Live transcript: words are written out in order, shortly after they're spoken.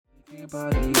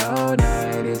party all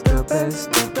night. It's the best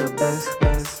of the best,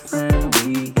 best friend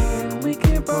weekend. We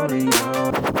can party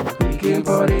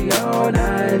all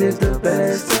night. It's the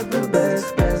best of the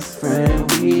best, best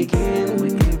friend weekend.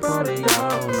 We can party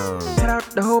all night. Shout out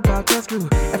the whole podcast crew.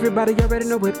 Everybody already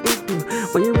know what it do.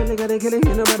 When you really gotta kill it,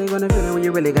 ain't nobody gonna feel it. When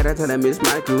you really gotta tell them it's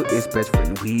my crew. It's best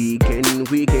friend weekend.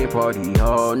 We can party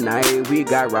all night. We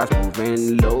got Ross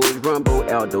moving, Lowe's, Rumble,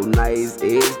 Aldo, Nice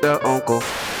is the uncle.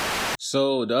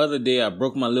 So the other day I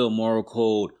broke my little moral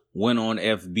code, went on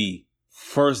FB.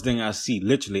 First thing I see,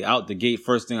 literally out the gate,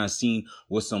 first thing I seen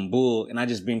was some bull. And I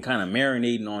just been kind of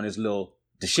marinating on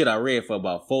the shit I read for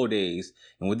about 4 days.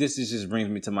 And with this just brings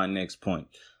me to my next point.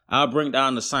 I'll bring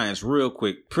down the science real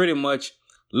quick. Pretty much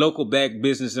local black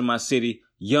business in my city,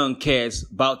 young cats,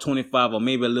 about 25 or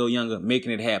maybe a little younger,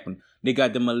 making it happen. They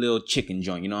got them a little chicken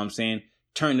joint, you know what I'm saying?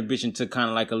 Turn the bitch into kind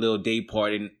of like a little day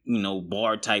party,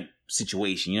 bar type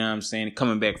situation, you know what I'm saying?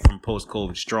 Coming back from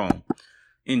post-COVID strong.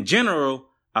 In general,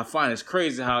 I find it's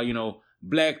crazy how,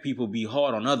 black people be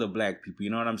hard on other black people, you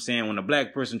know what I'm saying? When a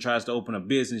black person tries to open a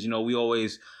business, we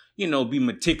always, be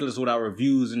meticulous with our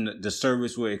reviews and the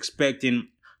service we're expecting,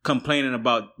 complaining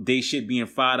about they shit being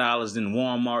 $5 in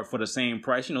Walmart for the same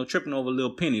price, tripping over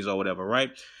little pennies or whatever,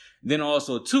 right? Then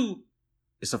also, too,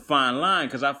 it's a fine line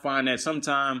because I find that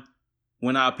sometimes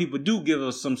when our people do give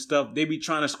us some stuff, they be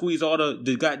trying to squeeze all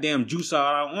the goddamn juice out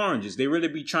of our oranges. They really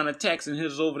be trying to tax and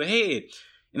hit us over the head.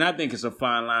 And I think it's a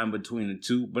fine line between the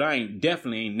two. But I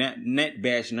definitely ain't net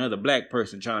bashing another black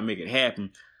person trying to make it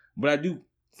happen. But I do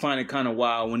find it kind of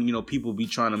wild when, people be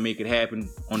trying to make it happen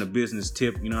on a business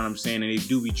tip. You know what I'm saying? And they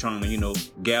do be trying to,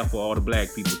 gaffle all the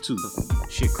black people too.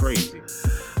 Shit crazy.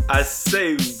 I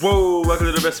say, whoa, welcome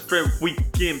to the Best Friend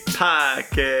Weekend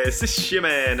Podcast. It's your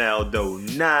man, Aldo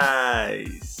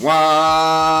Nice.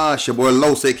 Wow, it's your boy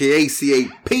Los, a.k.a.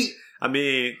 CAP. I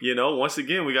mean, once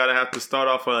again, we gotta have to start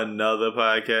off another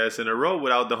podcast in a row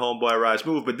without the homeboy Raj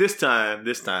Move. But this time,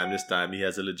 he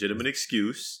has a legitimate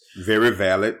excuse. Very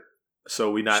valid.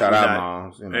 So we not shout out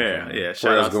moms. Yeah.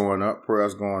 Prayers going up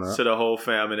to the whole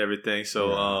fam and everything.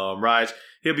 So Raj,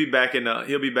 he'll be back in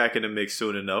the mix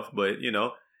soon enough. But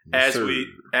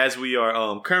as we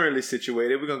are currently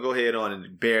situated, we're gonna go ahead on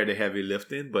and bear the heavy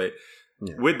lifting. But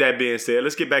with that being said,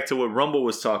 let's get back to what Rumble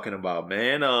was talking about,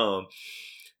 man.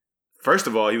 First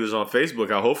of all, he was on Facebook.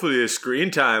 Hopefully his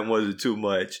screen time wasn't too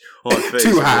much on Facebook.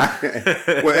 Too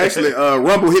high. Well, actually,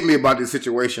 Rumble hit me about this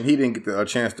situation. He didn't get a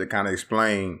chance to kind of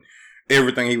explain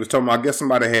everything he was talking about. I guess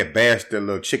somebody had bashed the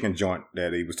little chicken joint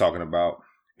that he was talking about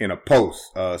in a post,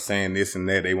 saying this and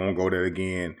that. They won't go there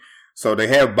again. So they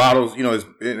have bottles,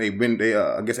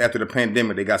 I guess after the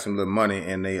pandemic, they got some little money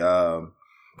and they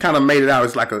kind of made it out.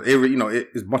 It's like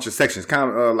it's a bunch of sections,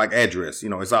 kind of like address,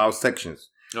 it's all sections.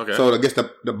 Okay. So I guess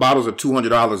the bottles are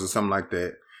 $200 or something like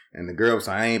that. And the girl was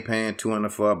like, I ain't paying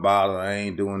 $200 for a bottle. I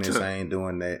ain't doing this. I ain't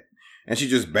doing that. And she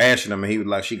just bashing him. And he was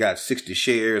like, she got 60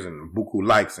 shares and buku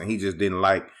likes. And he just didn't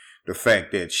like the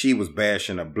fact that she was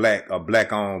bashing a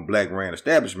black-owned, black-ran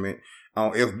establishment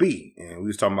on FB. And we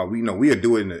was talking about, we'll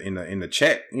do it in the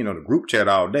chat, the group chat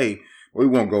all day. We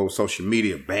won't go social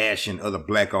media bashing other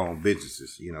black-owned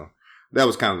businesses, That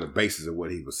was kind of the basis of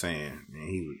what he was saying. And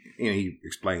he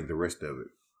explained the rest of it.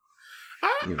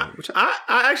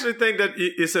 I actually think that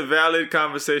it's a valid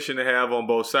conversation to have on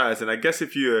both sides. And I guess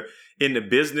if you're in the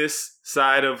business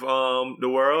side of the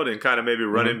world and kind of maybe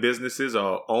running businesses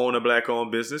or own a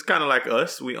black-owned business, kind of like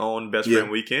us, we own Best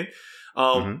Friend Weekend.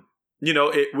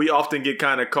 We often get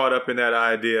kind of caught up in that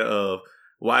idea of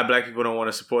why black people don't want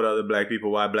to support other black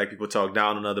people, why black people talk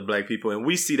down on other black people. And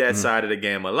we see that side of the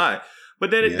game a lot. But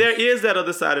then there is that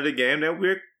other side of the game that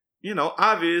we're,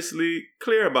 obviously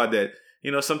clear about that.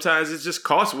 Sometimes it just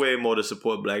costs way more to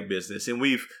support black business. And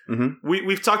we've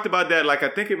talked about that. Like, I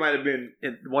think it might have been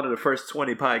in one of the first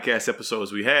 20 podcast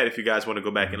episodes we had. If you guys want to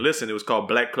go back and listen, it was called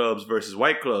Black Clubs versus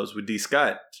White Clubs with D.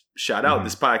 Scott. Shout out.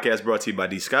 This podcast brought to you by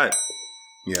D. Scott.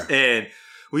 Yeah. And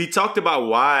we talked about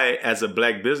why, as a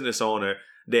black business owner,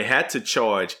 they had to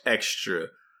charge extra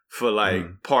for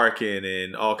parking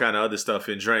and all kind of other stuff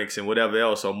and drinks and whatever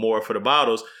else, or more for the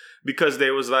bottles. Because they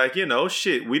was like, we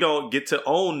don't get to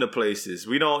own the places.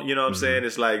 We don't, what I'm saying?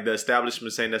 It's like the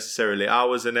establishments ain't necessarily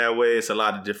ours in that way. It's a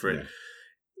lot of different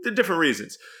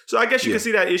reasons. So I guess you can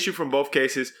see that issue from both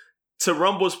cases. To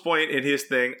Rumble's point in his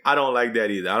thing, I don't like that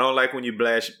either. I don't like when you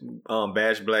bash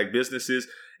black businesses.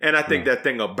 And I think that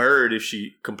thing a bird if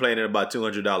she complaining about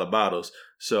 $200 bottles.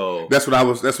 So that's what I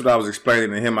was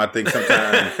explaining to him. I think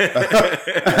sometimes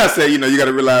I said, you got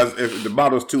to realize if the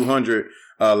bottle's $200.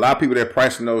 A lot of people that are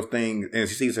pricing those things, and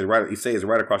he says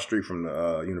right across the street from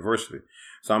the university.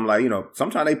 So I'm like,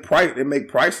 sometimes they make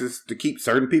prices to keep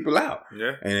certain people out.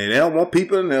 Yeah. And they don't want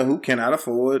people in there who cannot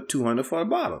afford $200 for a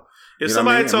bottle. If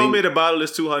somebody told me the bottle is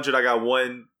 $200, I got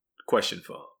one question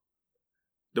for them.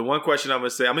 The one question I'm going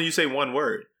to say, you say one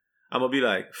word. I'm going to be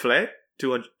like, flat?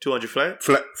 200 flat?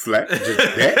 Flat?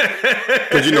 Just that?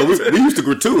 Because, we used to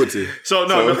gratuity. So,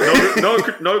 no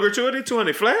gratuity?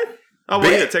 200 flat? I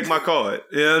want you to take my card.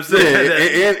 You know what I'm saying?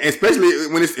 Yeah, and especially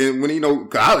when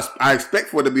I expect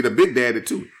for it to be the big daddy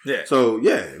too. Yeah. So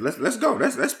yeah, let's go.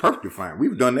 That's perfectly fine.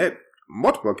 We've done that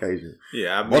multiple occasions.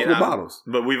 Yeah, multiple bottles.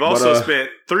 But we've also spent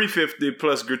 $350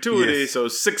 plus gratuity, so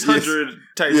 $600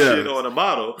 type shit on a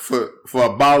bottle for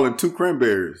a bottle and 2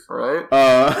 cranberries. Right.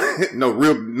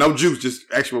 No juice, just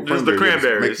actual cranberries. Just the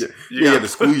cranberries. You had to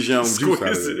squeeze your own juice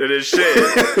out of it. And it's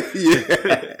shit.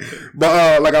 Yeah.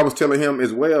 But like I was telling him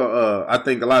as well, I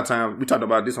think a lot of times we talked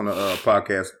about this on the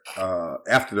podcast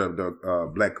after the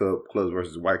Black Clubs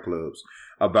versus White Clubs.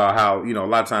 About how, a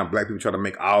lot of times black people try to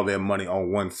make all their money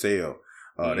on one sale.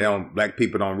 Black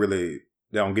people they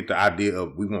don't get the idea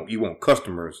of you want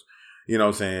customers, you know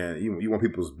what I'm saying? You want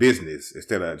people's business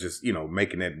instead of just,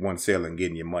 making that one sale and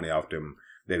getting your money off them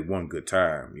that one good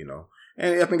time,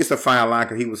 And I think it's a fine line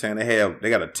because he was saying they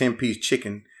got a 10-piece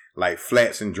chicken, like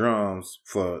flats and drums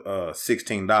for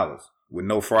 $16 with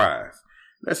no fries.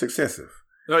 That's excessive.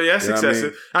 Oh, yeah, that's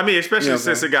excessive. Especially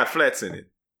since it got flats in it.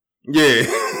 Yeah,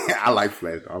 I like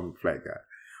flats. I'm a flat guy.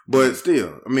 But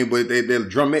still, but they're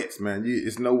drumettes, man.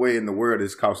 It's no way in the world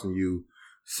it's costing you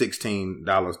 $16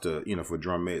 to, for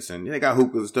drumettes. And they got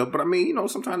hookahs and stuff. But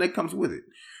sometimes that comes with it.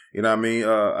 You know what I mean?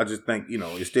 I just think,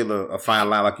 it's still a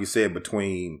fine line, like you said,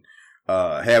 between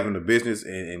having a business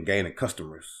and gaining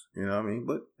customers. You know what I mean?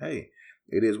 But hey,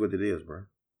 it is what it is, bro.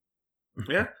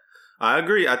 Yeah, I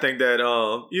agree. I think that,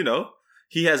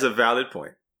 he has a valid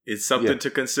point. It's something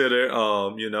to consider.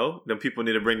 Them people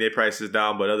need to bring their prices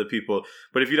down, but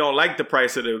if you don't like the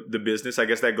price of the business, I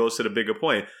guess that goes to the bigger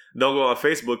point. Don't go on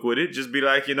Facebook with it. Just be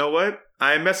like, you know what?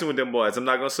 I ain't messing with them boys. I'm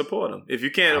not going to support them. If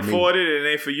you can't afford it and it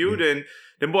ain't for you, then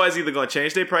them boys either going to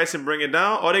change their price and bring it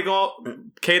down, or they going to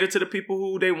cater to the people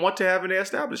who they want to have in their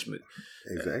establishment.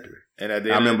 Exactly. And at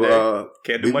the end of the day,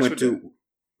 can't do much with it.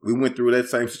 We went through that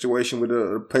same situation with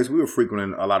a place we were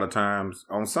frequenting a lot of times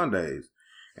on Sundays.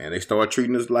 And they started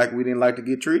treating us like we didn't like to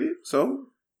get treated, so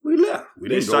we left. We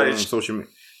didn't go on social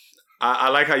media. I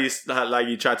like how you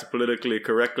tried to politically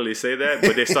correctly say that,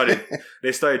 but they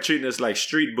started treating us like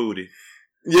street booty.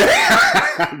 Yeah,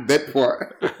 that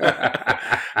part.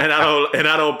 and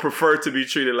I don't prefer to be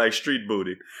treated like street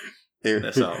booty.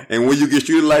 That's all. And when you get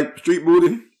treated like street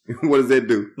booty, what does that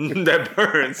do? That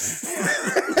burns.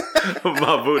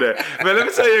 My Buddha. Man, let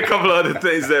me tell you a couple other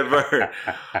things that burn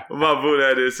my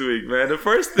Buddha this week, man. The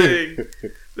first thing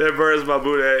that burns my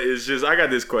Buddha is just, I got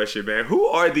this question, man. Who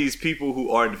are these people who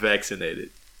aren't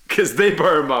vaccinated? Because they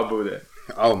burn my Buddha.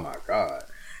 Oh, my God.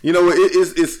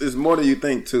 It's more than you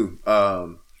think, too.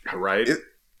 Right?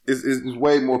 It's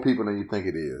way more people than you think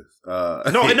it is.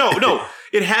 No.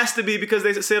 It has to be because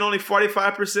they said only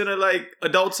 45% of like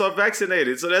adults are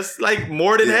vaccinated. So that's like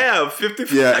more than half,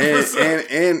 55%. Yeah,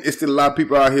 and it's still a lot of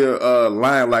people out here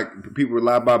lying, like people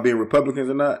lie about being Republicans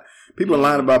or not. People are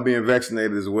lying about being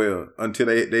vaccinated as well until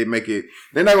they make it.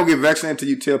 They're not going to get vaccinated until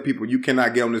you tell people you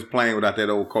cannot get on this plane without that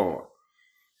old card.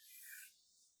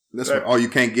 That's right. Or you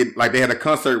can't get, like they had a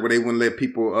concert where they wouldn't let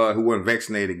people who weren't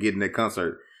vaccinated get in that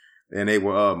concert. And they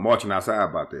were marching outside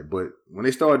about that. But when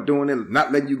they started doing it,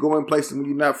 not letting you go in places when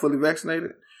you're not fully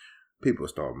vaccinated, people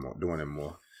start doing it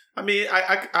more.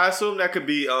 I assume that could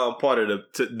be part of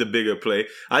the bigger play.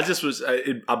 I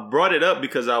brought it up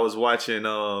because I was watching,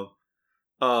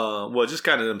 just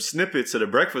kind of them snippets of the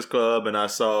Breakfast Club, and I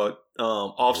saw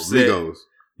Offset. Migos.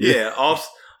 Yeah,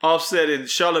 Offset and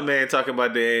Charlamagne talking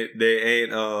about they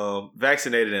ain't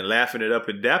vaccinated and laughing it up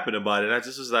and dapping about it. And I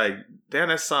just was like, damn,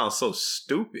 that sounds so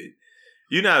stupid.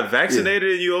 You're not vaccinated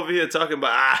and you over here talking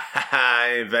about,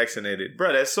 I ain't vaccinated.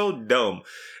 Bro, that's so dumb.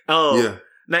 Now,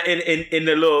 in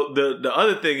the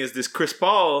other thing is this Chris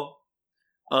Paul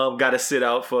got to sit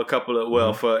out for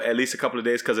for at least a couple of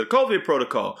days because of the COVID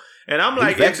protocol. And I'm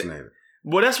like, vaccinated.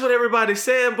 Well, that's what everybody's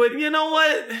saying. But you know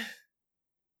what?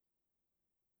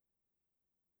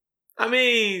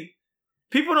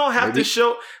 People don't have to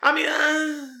show.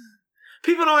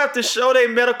 People don't have to show their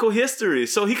medical history,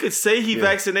 so he could say he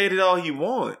vaccinated all he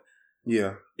want.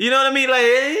 Yeah, you know what I mean. Like,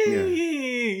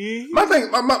 my thing,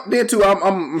 then too.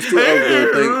 I'm still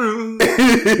over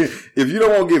if you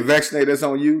don't want to get vaccinated, that's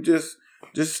on you. Just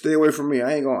stay away from me.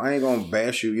 I ain't gonna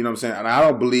bash you. You know what I'm saying? And I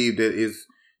don't believe that it's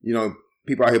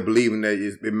people out here believing that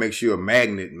it makes you a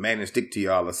magnet stick to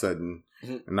you all of a sudden.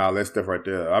 and all that stuff right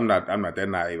there. I'm not that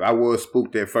naive. I was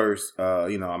spooked at first.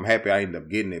 I'm happy I ended up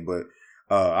getting it, but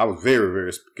I was very,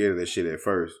 very scared of that shit at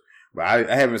first. But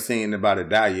I haven't seen anybody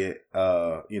die yet,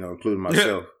 including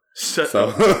myself. So,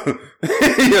 you know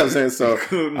what I'm saying? So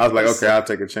I was like, okay, I'll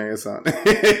take a chance on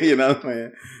it. You know what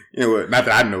I'm saying? Not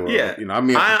that I know of. Yeah.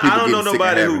 I don't know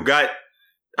nobody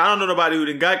who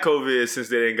didn't got COVID since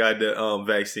they didn't got the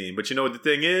vaccine. But you know what the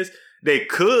thing is? They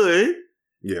could.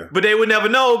 Yeah. But they would never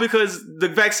know because the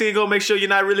vaccine gonna make sure you're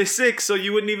not really sick, so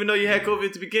you wouldn't even know you had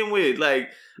COVID to begin with. Like,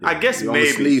 yeah. I guess you maybe.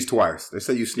 You sneeze twice. They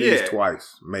say you sneeze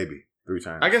twice, maybe 3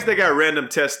 times. I guess they got random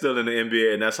tests still in the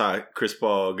NBA, and that's how Chris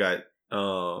Paul got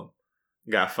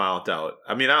found out.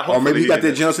 I mean, I hope. Or maybe he got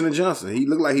that Johnson & Johnson. He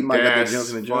looked like he might got that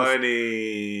Johnson & Johnson.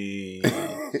 Funny.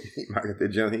 He might got that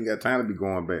Johnson. He ain't got time to be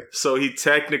going back. So he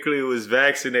technically was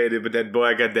vaccinated, but that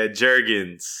boy got that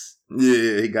Jergens.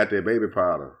 Yeah, he got that baby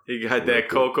powder. He got that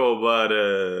cocoa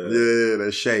butter. Yeah,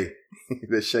 that shea.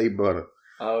 That shea butter.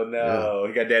 Oh, no. Yeah.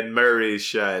 He got that Murray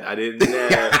shot. I didn't know.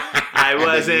 I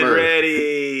wasn't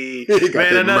ready.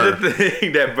 Man, another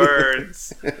thing that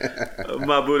burns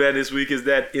my Buddha this week is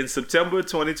that in September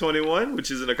 2021,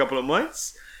 which is in a couple of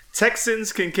months,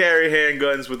 Texans can carry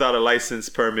handguns without a license,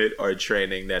 permit, or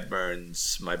training. That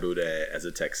burns my Buddha as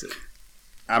a Texan.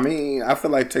 I mean, I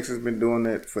feel like Texas been doing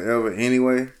that forever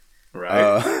anyway.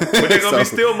 Right. But they're going to be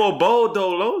still more bold, though,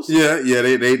 Los. Yeah,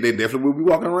 they definitely will be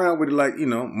walking around with it like,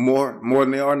 more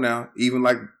than they are now. Even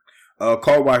like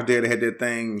Car Wash Daddy had that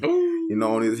thing,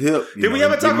 on his hip. Did we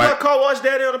ever talk about Car Wash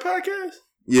Daddy on the podcast?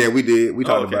 Yeah, we did. We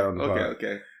talked about it on the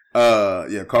podcast.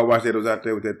 Okay. Car Wash Daddy was out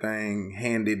there with that thing,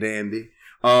 handy dandy.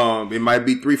 It might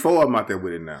be 3-4 of them out there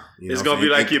with it now. It's going to be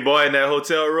like your boy in that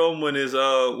hotel room when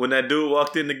that dude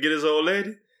walked in to get his old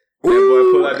lady. That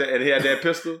boy pulled out that, and he had that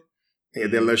pistol. He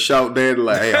had that little shout there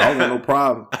like, hey, I don't want no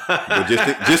problem. But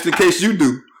just in case you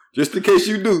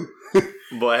do.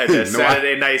 Boy, I had that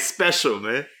Saturday night special,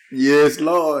 man. Yes,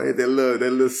 Lord. Had that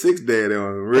little 6 daddy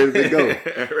on, ready to go.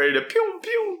 Ready to pew,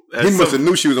 pew. He must have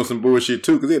knew she was on some bullshit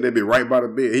too, because they'd be right by the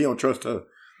bed. He don't trust her.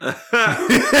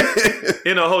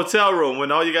 In a hotel room, when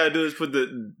all you gotta do is put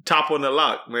the top on the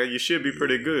lock, man, you should be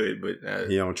pretty good. But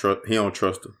he don't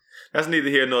trust her. That's neither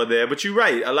here nor there. But you're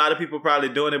right. A lot of people probably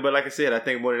doing it. But like I said, I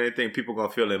think more than anything, people going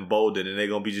to feel emboldened. And they're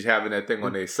going to be just having that thing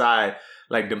on their side.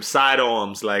 Like them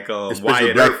sidearms. Like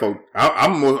especially black folk.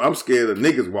 I'm scared of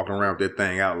niggas walking around with that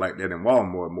thing out like that in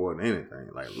Walmart more than anything.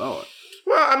 Like, Lord.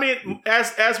 Well, I mean,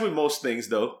 as with most things,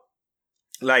 though,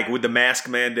 like with the mask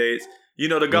mandates,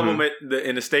 the government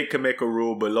and the state can make a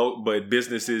rule, but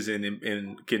businesses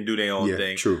and can do their own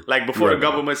thing. True. Like before the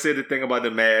government said the thing about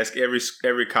the mask,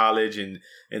 every college and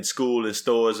school and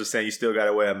stores are saying you still got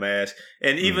to wear a mask.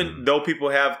 And even though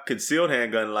people have concealed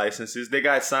handgun licenses, they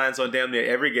got signs on damn near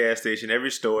every gas station,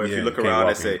 every store. If you look around,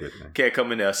 they say can't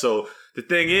come in there. So the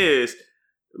thing is,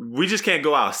 we just can't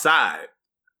go outside.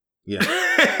 Yeah.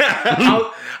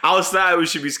 Outside, we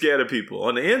should be scared of people.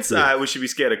 On the inside, we should be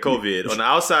scared of COVID. On the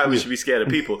outside, we should be scared of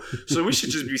people. So we should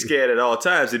just be scared at all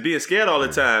times. And being scared all the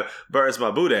time burns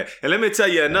my Buddha. And let me tell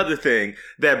you another thing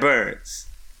that burns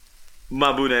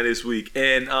my Buddha this week.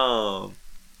 And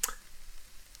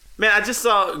man, I just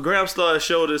saw Graham Star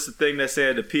showed us the thing that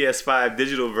said the PS5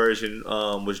 digital version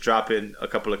was dropping a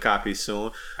couple of copies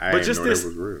soon. But just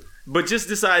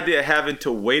this idea of having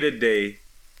to wait a day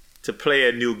to play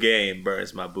a new game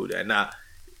burns my Buddha. Now,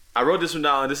 I wrote this one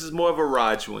down, and this is more of a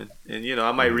Raj one. And,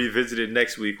 I might revisit it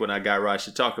next week when I got Raj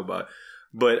to talk about it.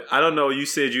 But I don't know, you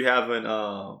said you haven't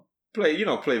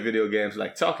play video games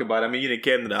like talk about it. I mean, you didn't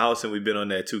came to the house and we've been on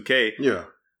that 2K. Yeah.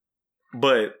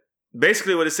 But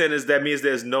basically what it's saying is that means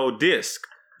there's no disc.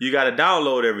 You got to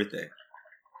download everything.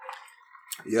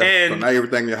 Yeah, and so now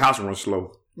everything in your house runs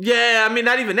slow. Yeah, I mean,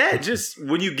 not even that. Just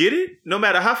when you get it, no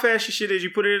matter how fast your shit is, you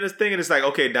put it in this thing and it's like,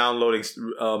 okay, downloading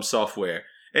software.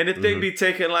 And the thing be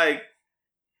taking like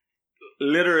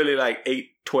literally like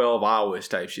 8-12 hours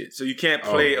type shit. So you can't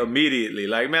play immediately.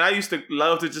 Like, man, I used to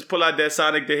love to just pull out that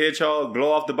Sonic the Hedgehog,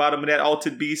 blow off the bottom of that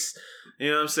Altered Beast.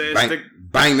 You know what I'm saying?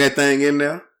 Bang that thing in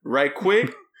there. Right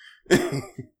quick.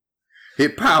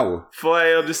 Hit power.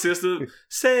 4 of the system.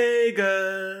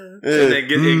 Sega. And then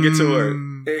get to work.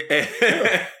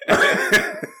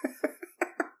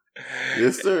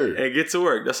 Yes, sir. And get to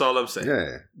work. That's all I'm saying.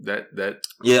 Yeah. That.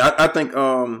 Yeah, I think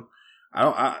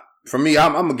for me,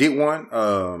 I'm gonna get one.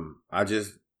 I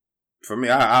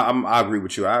agree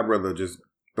with you. I'd rather just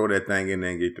throw that thing in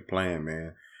there and get to playing,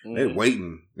 man. They're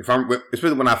waiting.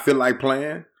 Especially when I feel like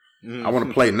playing, I want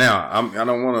to play now. I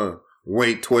don't want to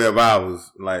wait 12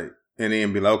 hours, and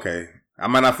then be like, okay, I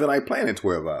might not feel like playing in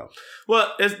 12 hours.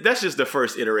 Well, that's just the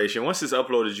first iteration. Once it's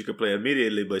uploaded, you can play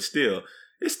immediately, but still,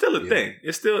 It's still a thing.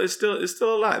 It's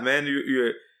still a lot, man.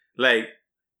 You're like,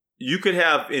 you could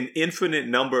have an infinite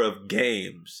number of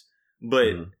games,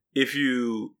 but if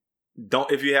you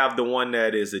have the one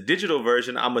that is a digital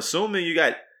version, I'm assuming you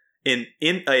got in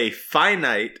a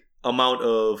finite amount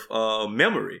of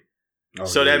memory.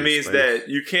 So that means that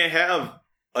you can't have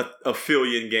a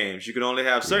billion games. You can only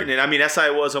have certain. And I mean, that's how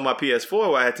it was on my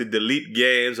PS4, where I had to delete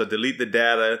games or delete the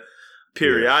data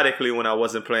periodically when I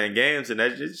wasn't playing games, and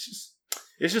it's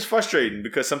just frustrating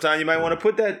because sometimes you might want to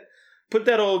put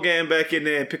that old game back in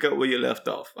there and pick up where you left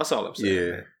off. That's all I'm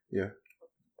saying. Man. Yeah.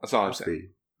 That's all I'm saying.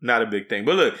 Not a big thing.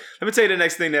 But look, let me tell you the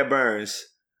next thing that burns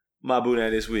my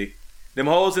Boudin this week. Them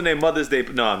hoes in their Mother's Day.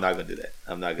 No, I'm not gonna do that.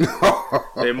 I'm not gonna do that.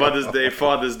 Their Mother's Day,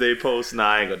 Father's Day posts. Nah,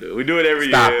 I ain't gonna do it. We do it every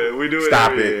year. We do it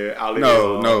every year.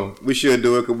 No. We should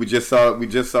do it because we just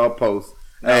saw a post.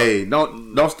 No. Hey,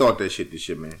 don't start that shit this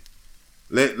shit, man.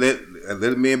 Let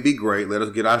men be great. Let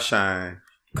us get our shine.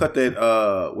 Cut that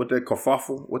what that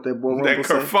kerfuffle? What that boy That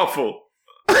kerfuffle.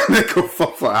 That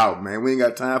kerfuffle out, man. We ain't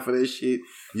got time for that shit.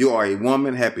 You are a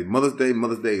woman. Happy Mother's Day.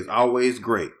 Mother's Day is always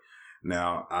great.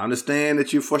 Now, I understand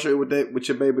that you're frustrated with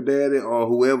your baby daddy or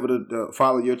whoever the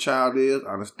father of your child is.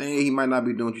 I understand he might not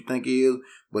be doing what you think he is,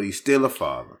 but he's still a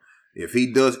father. If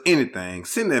he does anything,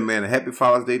 send that man a Happy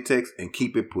Father's Day text and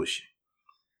keep it pushing.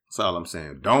 That's all I'm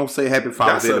saying. Don't say Happy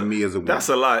Father's Day to me as a woman. That's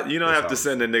a lot. You don't have to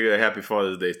send a nigga a Happy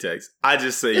Father's Day text. I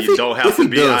just say you don't have to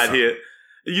be out here.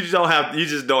 You just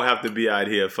don't have to be out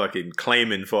here fucking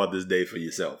claiming Father's Day for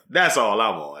yourself. That's all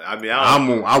I'm on. I mean,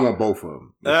 I want both of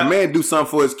them. If a man do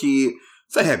something for his kid,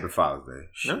 say Happy Father's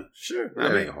Day. Sure.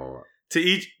 That ain't hard. To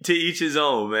each his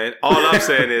own, man. All I'm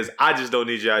saying is, I just don't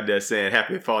need you out there saying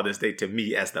Happy Father's Day to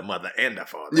me as the mother and the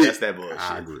father. Yeah. That's that bullshit.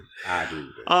 I agree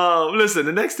with that. Listen,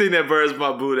 the next thing that burns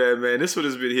my Boudin, man, this one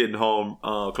has been hitting home,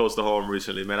 close to home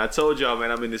recently, man. I told y'all,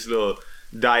 man, I'm in this little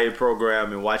diet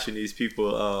program and watching these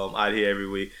people out here every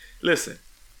week. Listen,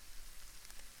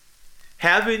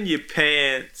 having your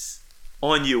pants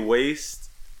on your waist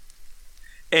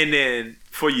and then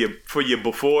for your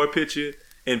before picture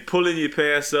and pulling your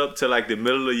pants up to like the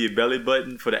middle of your belly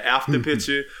button for the after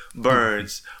picture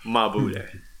burns my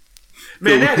Boudin.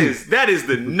 Man, that is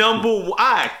the number one.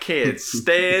 I can't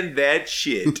stand that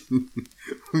shit.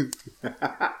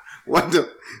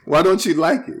 Why don't you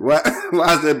like it? Why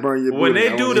does that burn your? When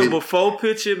they do the before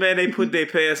picture, man, they put their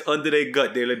pants under their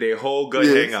gut. They let their whole gut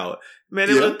hang out. Man,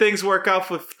 they let things work out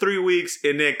for 3 weeks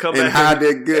and then come back hide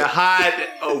their gut. Hide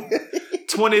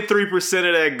 23%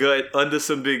 of that gut under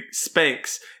some big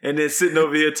Spanx, and then sitting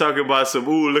over here talking about some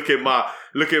look at my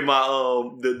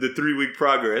the 3 week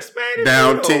progress.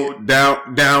 Man,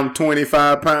 down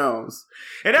 25 pounds.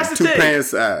 And that's the thing. 2 pant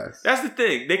size. That's the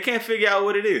thing. They can't figure out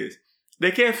what it is.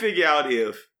 They can't figure out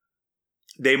if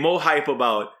they more hype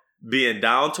about being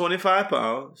down 25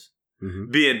 pounds,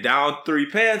 being down 3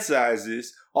 pant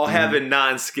sizes, or having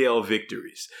non-scale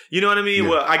victories. You know what I mean? Yeah.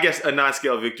 Well, I guess a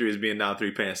non-scale victory is being down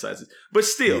 3 pant sizes. But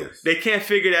still, they can't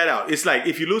figure that out. It's like,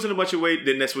 if you're losing a bunch of weight,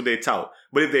 then that's what they tout.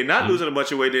 But if they're not losing a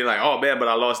bunch of weight, they're like, oh man, but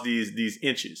I lost these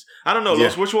inches. I don't know,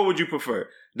 Los, which one would you prefer?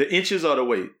 The inches or the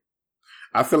weight?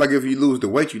 I feel like if you lose the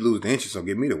weight, you lose the inches, so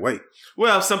give me the weight.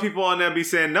 Well, some people on there be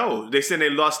saying no. They saying they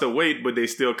lost the weight, but they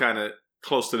still kind of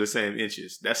close to the same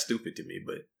inches. That's stupid to me,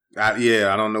 but... I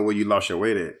don't know where you lost your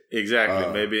weight at.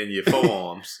 Exactly. Maybe in your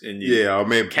forearms. Or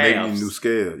maybe you need a new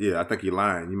scale. Yeah, I think you're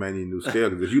lying. You might need a new scale,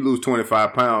 because if you lose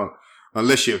 25 pounds,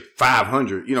 unless you're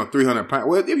 500, 300 pounds.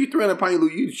 Well, if you're 300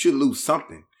 pounds, you should lose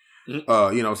something. You know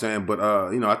what I'm saying? But,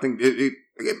 I think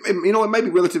it may be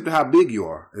relative to how big you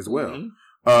are as well.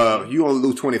 You only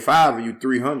lose 25 and you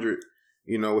 300,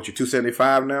 what you're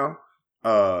 275 now,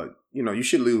 you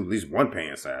should lose at least 1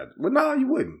 pant size. But no, you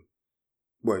wouldn't.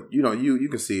 But, you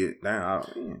can see it now.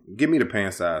 Give me the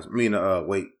pant size. I mean,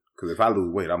 weight. Because if I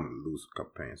lose weight, I'm going to lose a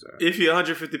couple pant size. If you're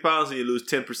 150 pounds and you lose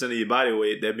 10% of your body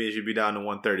weight, that means you'd be down to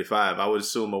 135. I would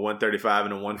assume a 135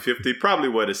 and a 150 probably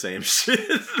were the same shit.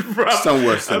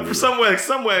 Somewhere similar.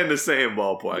 Somewhere in the same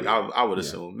ballpark. Yeah. I would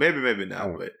assume. Maybe not.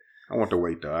 I want the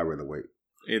weight, though. I'd rather weight.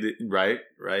 Right.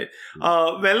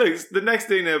 Man, look, the next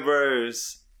thing that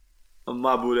burns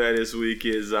my Boudin this week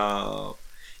is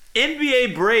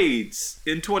NBA braids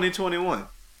in 2021.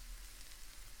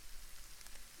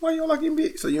 Why you don't like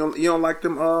NBA? So you don't like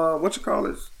them? What you call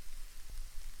it?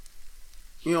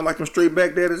 You don't like them straight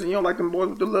back daddies, and you don't like them boys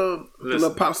with the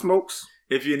little pop smokes.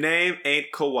 If your name ain't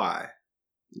Kawhi,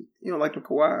 you don't like them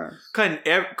Kawhis.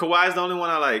 Kawhi's the only one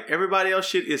I like. Everybody else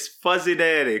shit is fuzzy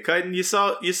daddy. Cutting, you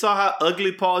saw how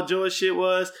ugly Paul George shit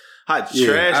was. How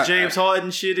trash James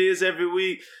Harden shit is every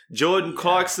week. Jordan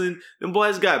Clarkson, them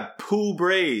boys got poo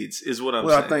braids, is what I'm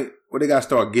saying. Well, they gotta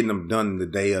start getting them done the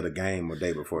day of the game or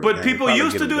day before. But the game. people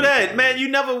used to do that, man. You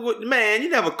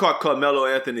never caught Carmelo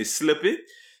Anthony slipping.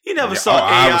 You never saw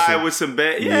AI with some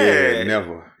bad. Yeah,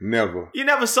 never. You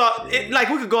never saw it. Like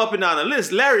we could go up and down the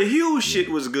list. Larry Hughes shit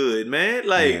was good, man.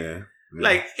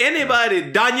 Like anybody,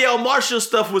 Danielle Marshall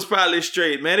stuff was probably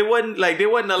straight, man. It wasn't like there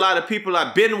wasn't a lot of people.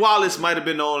 Like Ben Wallace might have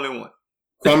been the only one.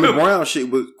 Kwame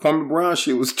Brown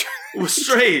shit was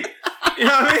straight. You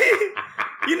know what I mean?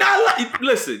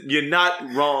 You're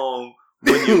not wrong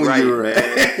when you're right, man.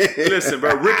 Listen,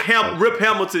 bro, Rip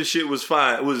Hamilton shit was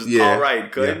fine. It was all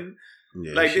right, couldn't?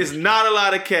 Yeah, like there's not a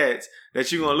lot of cats that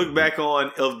you're gonna look back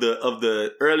on of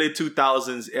the early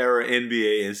 2000s era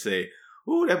NBA and say,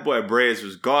 "Ooh, that boy braids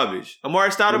was garbage." Amari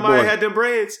Stoudemire had them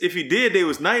braids. If he did, they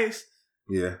was nice.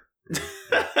 Yeah.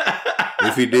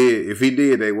 If he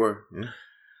did, they were. Yeah.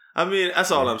 I mean,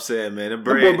 that's all I'm saying, man. The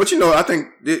braids. But I think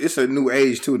it's a new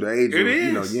age too. The age of,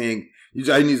 is. You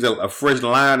just need a fresh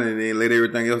line and then let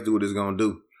everything else do what it's gonna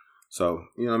do. So,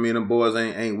 you know what I mean? Them boys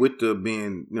ain't with the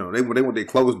being, they want their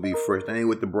clothes to be fresh. They ain't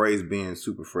with the braids being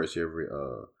super fresh every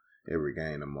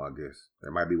game no more, I guess.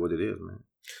 That might be what it is, man.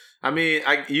 I mean,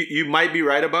 you might be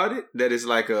right about it, that it's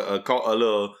like a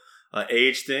little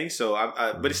age thing. So,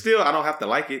 but still, I don't have to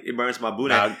like it. It burns my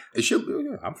boot out. It should be,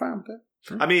 yeah. I'm fine with that.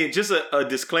 Sure. I mean, just a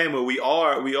disclaimer, we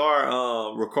are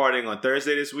recording on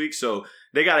Thursday this week, so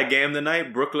they got a game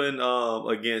tonight, Brooklyn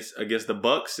against the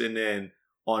Bucks, and then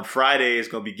on Friday it's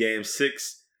gonna be game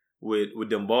 6 with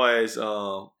them boys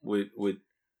with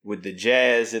the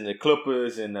Jazz and the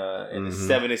Clippers and the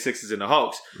 76ers and the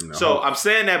Hawks. So I'm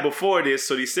saying that before this,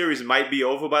 so these series might be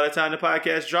over by the time the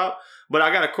podcast drop. But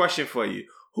I got a question for you.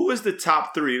 Who is the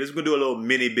top 3? Let's go do a little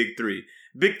mini big 3.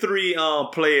 Big 3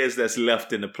 players that's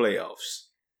left in the playoffs.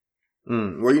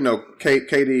 Well,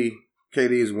 KD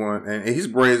is one, and his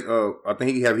braids. I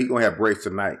think he gonna have braids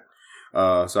tonight.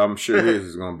 So I'm sure his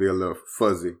is gonna be a little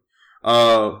fuzzy.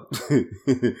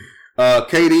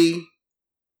 KD.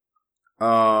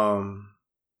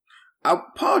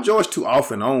 Paul George too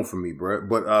off and on for me, bro.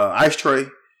 But Ice Trae,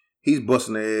 he's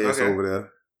busting their ass over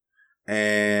there,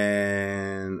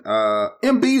 and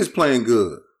MB is playing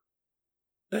good.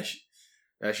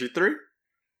 That's your 3?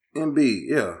 MB,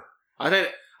 yeah. I think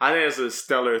it's a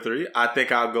stellar 3. I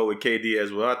think I'll go with KD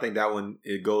as well. I think that one,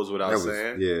 it goes without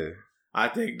saying. Yeah. I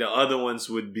think the other ones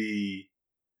would be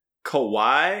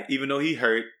Kawhi, even though he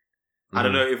hurt. I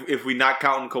don't know if we not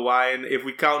counting Kawhi, and if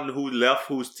we counting who left,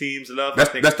 whose teams left.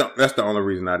 That's the only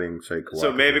reason I didn't say Kawhi.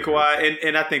 So maybe Kawhi,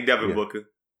 and I think Devin Booker.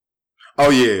 Oh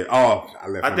yeah.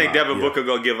 I think Devin Booker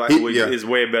gonna give is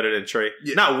way better than Trae.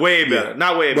 Yeah. Not way better.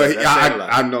 Not way but better.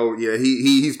 I know. Yeah,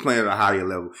 he's playing at a higher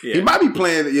level. Yeah. He might be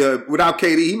playing. Without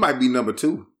KD, he might be number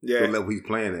 2. Yeah, the level he's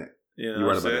playing at. You know You're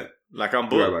what I'm saying? Like I'm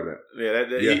booked. Right about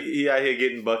that. Yeah, he out here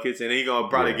getting buckets, and he gonna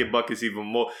probably get buckets even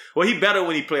more. Well, he better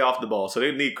when he play off the ball, so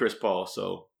they need Chris Paul.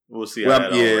 So we'll see how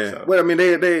that all works out. Well, I mean,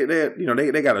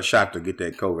 they got a shot to get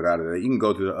that COVID out of there. You can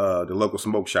go to the local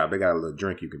smoke shop. They got a little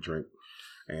drink you can drink,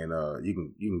 and you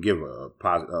can give a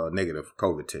positive, negative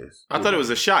COVID test. I thought it was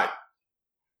a shot.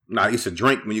 Nah, it's a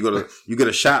drink. When you go to you get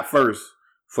a shot first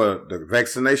for the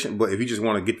vaccination, but if you just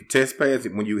want to get the test pass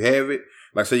when you have it.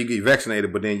 Like, say you get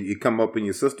vaccinated, but then you come up in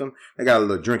your system, they got a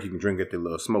little drink you can drink at the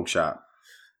little smoke shop.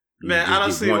 Man, I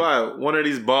don't see why one of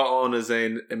these bar owners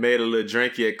ain't made a little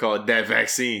drink yet called That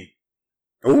Vaccine.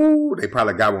 Ooh, they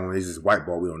probably got one. It's just white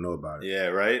ball. We don't know about it. Yeah,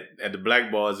 right? At the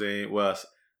black bars,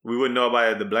 we wouldn't know about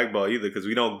it at the black ball either because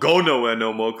we don't go nowhere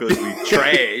no more because we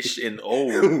trash and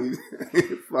old.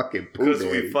 Fucking poop. Because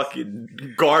we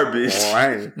fucking garbage. All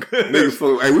right. We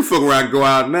fuck around and go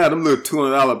out now. Them little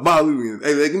 $200 bottles.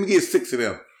 Hey, let me get 6 of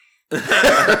them.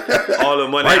 All the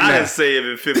money I done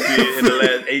saved in the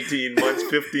last 18 months,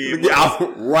 15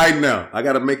 months. Right now. I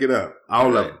got to make it up.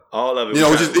 All of it. All of it.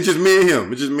 It's just me and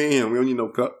him. It's just me and him. We don't need no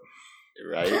cup.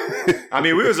 Right. I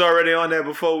mean, we was already on that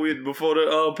before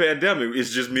the pandemic. It's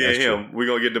just me and him. We're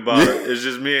gonna get the bottle. It's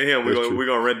just me and him. We're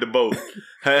gonna rent the boat.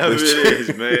 However it is,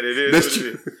 man. It is what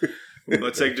it is. We're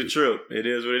gonna take the trip. It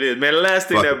is what it is. Man, the last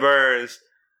thing that burns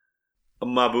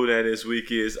my Buddha this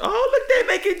week is, look, they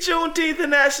making Juneteenth a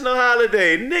national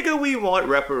holiday. Nigga, we want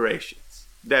reparations.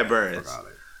 That burns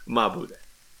my Buddha.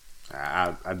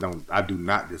 I do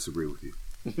not disagree with you.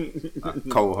 I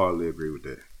cold-heartedly agree with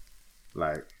that.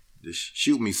 Like, just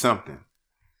shoot me something.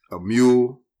 A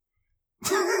mule.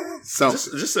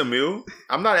 Something. Just a mule?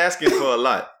 I'm not asking for a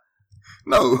lot.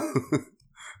 No.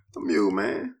 A mule,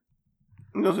 man.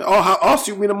 You know what I'm saying? I'll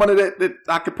shoot me the money that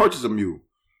I can purchase a mule.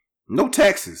 No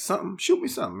taxes. Something. Shoot me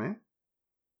something, man.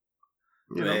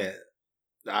 You know?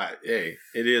 Hey,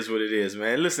 it is what it is,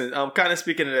 man. Listen, I'm kind of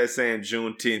speaking of that same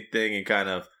Juneteenth thing and kind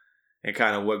of and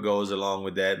kind of what goes along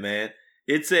with that, man.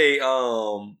 It's a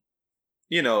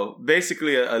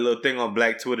basically a little thing on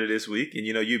Black Twitter this week, and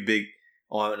you big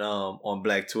on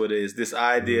Black Twitter is this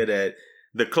idea that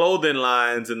the clothing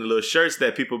lines and the little shirts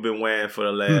that people been wearing for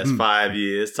the last 5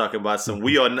 years, talking about some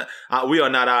we are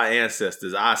not our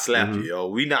ancestors. I slap you,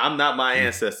 yo. I'm not my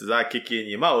ancestors. I kick you in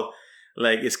your mouth.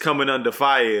 Like it's coming under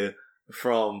fire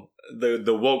from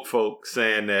the woke folk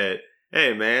saying that,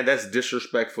 hey man, that's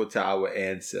disrespectful to our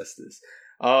ancestors.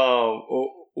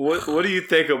 What do you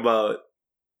think about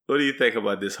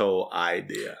this whole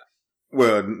idea?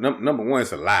 Well, number one,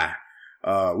 it's a lie.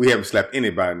 We haven't slapped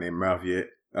anybody in their mouth yet.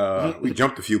 We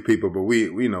jumped a few people, but we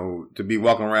to be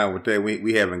walking around with that,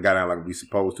 we haven't got out like we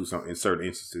supposed to in certain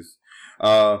instances.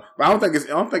 But I don't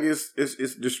think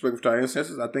it's disrespectful to our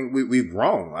ancestors. I think we've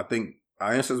grown. I think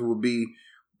our ancestors would be,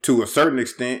 to a certain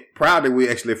extent, proud that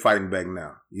we're actually fighting back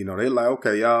now. They're like,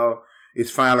 okay, y'all, it's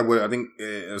finally what I think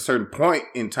at a certain point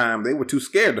in time, they were too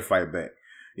scared to fight back.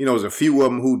 There's a few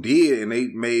of them who did, and they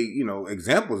made,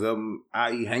 examples of them,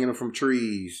 i.e. hanging them from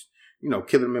trees,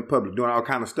 killing them in public, doing all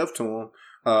kind of stuff to them.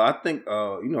 I think, a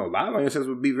lot of our ancestors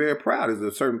would be very proud. At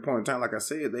a certain point in time, like I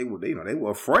said, they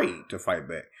were afraid to fight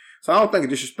back. So I don't think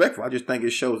it's disrespectful. I just think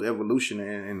it shows evolution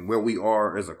and where we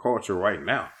are as a culture right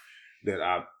now. That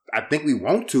I think we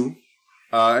want to,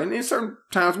 and in certain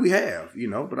times we have,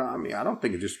 But I don't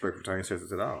think it's disrespectful to our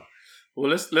ancestors at all. Well,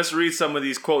 let's read some of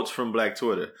these quotes from Black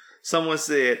Twitter. Someone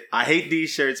said, "I hate these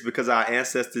shirts because our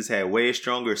ancestors had way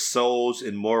stronger souls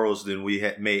and morals than we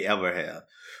may ever have.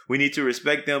 We need to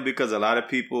respect them because a lot of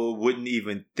people wouldn't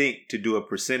even think to do a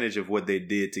percentage of what they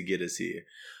did to get us here."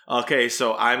 Okay,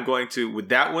 so I'm going to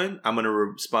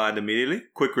respond immediately.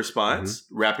 Quick response,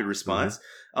 rapid response.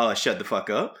 Shut the fuck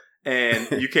up. And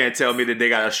you can't tell me that they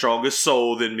got a stronger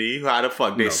soul than me. How the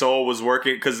fuck? Their soul was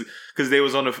working because they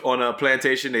was on a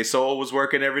plantation. Their soul was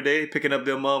working every day, picking up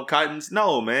them cottons.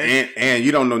 No, man. And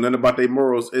you don't know nothing about their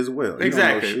morals as well.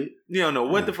 Exactly. You don't know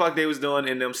what the fuck they was doing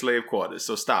in them slave quarters.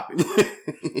 So stop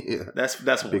it. That's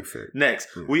one. Big fact. Next,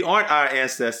 we aren't our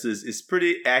ancestors. It's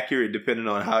pretty accurate depending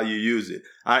on how you use it.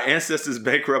 Our ancestors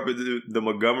bankrupted the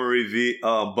Montgomery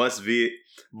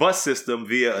bus system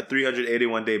via a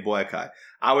 381-day boycott.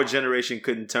 Our generation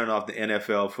couldn't turn off the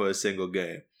NFL for a single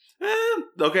game.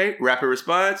 Okay, rapid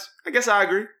response. I guess I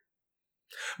agree.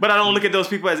 But I don't look at those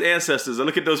people as ancestors. I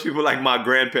look at those people like my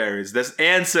grandparents. That's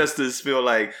ancestors feel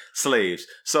like slaves.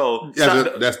 So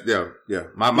yeah.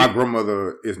 My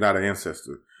grandmother is not an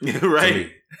ancestor.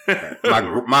 Right.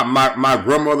 My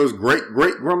grandmother's great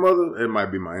grandmother, it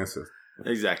might be my ancestor.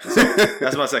 Exactly. So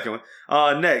that's my second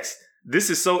one. Next.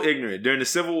 This is so ignorant. During the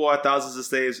Civil War, thousands of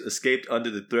slaves escaped under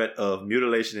the threat of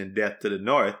mutilation and death to the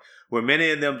North, where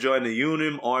many of them joined the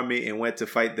Union Army and went to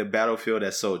fight the battlefield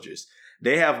as soldiers.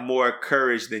 They have more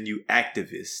courage than you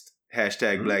activists.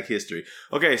 # Black History.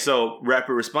 Okay, so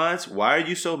rapid response. Why are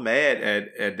you so mad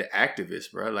at the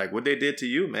activists, bro? Like, what they did to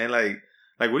you, man? Like,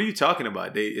 what are you talking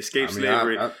about? They escaped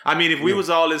slavery. If we was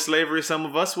all in slavery, some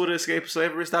of us would have escaped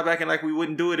slavery. Stop acting like we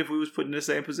wouldn't do it if we was put in the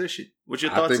same position. What's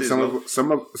your thoughts? I think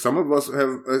some of us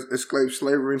have escaped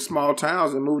slavery in small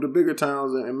towns and moved to bigger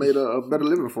towns and made a better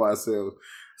living for ourselves.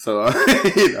 So,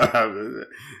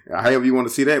 however you want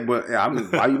to see that, but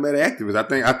why you mad at activists?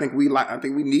 I think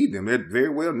we need them. They're very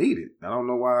well needed. I don't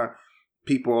know why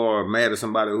people are mad at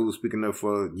somebody who's speaking up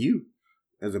for you.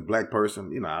 As a black person,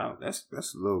 that's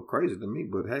a little crazy to me.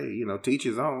 But hey, teach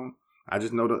his own. I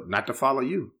just know not to follow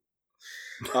you.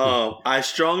 I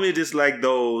strongly dislike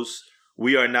those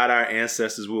 "we are not our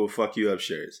ancestors, we will fuck you up"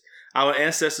 shirts. Our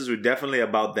ancestors were definitely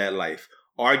about that life,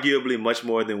 arguably much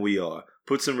more than we are.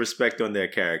 Put some respect on their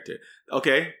character.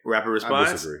 Okay, rapid response.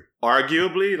 I disagree.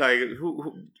 Arguably, like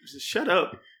who? Shut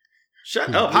up.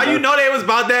 Shut up. How you know they was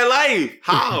about that life?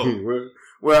 How?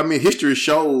 Well, history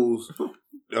shows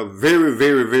a very,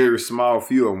 very, very small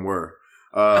few of them were.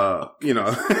 I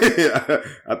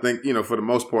think, for the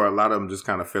most part, a lot of them just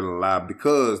kind of fell alive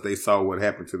because they saw what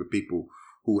happened to the people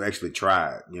who actually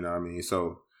tried. You know what I mean?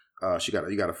 So you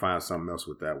got to find something else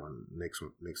with that one. Next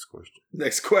question.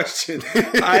 Next question.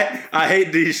 I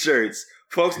hate these shirts.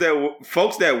 Folks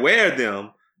that wear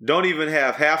them don't even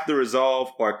have half the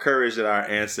resolve or courage that our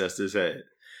ancestors had.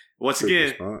 Once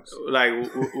again, like,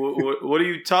 what are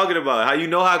you talking about? How you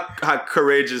know how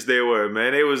courageous they were,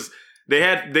 man?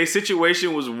 Their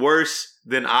situation was worse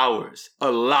than ours,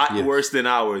 a lot worse than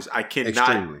ours. I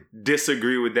cannot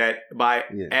disagree with that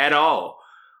at all.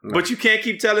 No. But you can't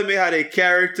keep telling me how their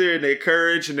character and their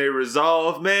courage and their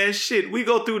resolve, man. Shit, we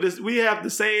go through this. We have the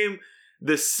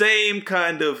same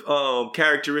kind of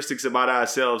characteristics about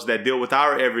ourselves that deal with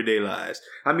our everyday lives.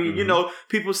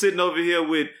 People sitting over here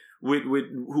with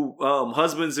who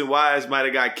husbands and wives might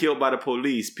have got killed by the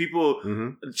police.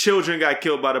 Children got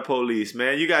killed by the police,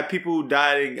 man. You got people who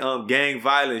died in gang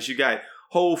violence. You got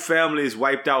whole families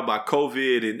wiped out by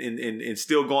COVID and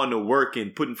still going to work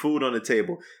and putting food on the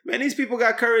table. Man, these people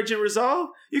got courage and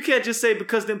resolve. You can't just say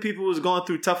because them people was going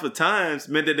through tougher times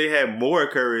meant that they had more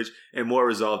courage and more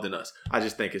resolve than us. I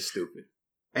just think it's stupid.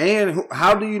 And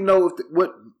how do you know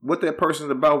what that person's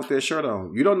about with their shirt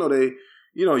on? You don't know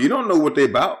you don't know what they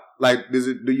about. Like,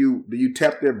 do you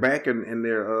tap their back and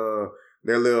their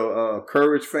little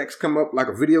courage facts come up like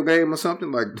a video game or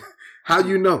something? Like, how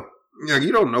you know?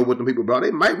 You don't know what the people about. They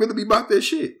might really be about their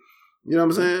shit. You know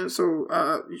what I'm saying? So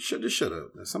you should just shut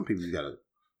up. Some people you gotta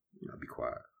be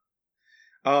quiet.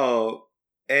 Oh,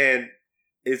 and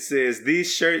it says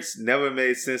these shirts never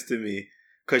made sense to me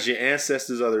because your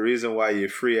ancestors are the reason why you're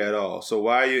free at all. So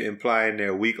why are you implying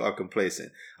they're weak or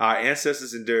complacent? Our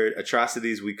ancestors endured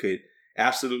atrocities we could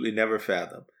absolutely never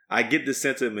fathom. I get the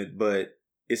sentiment, but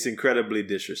it's incredibly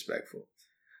disrespectful.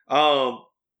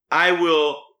 I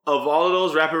will. Of all of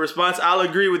those, rapid response, I'll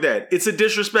agree with that. It's a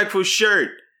disrespectful shirt.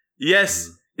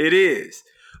 Yes, it is.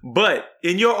 But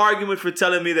in your argument for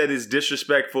telling me that it's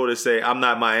disrespectful to say, I'm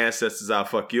not my ancestors, I'll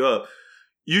fuck you up,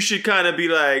 you should kind of be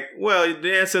like, well,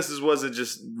 the ancestors wasn't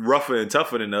just rougher and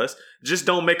tougher than us. Just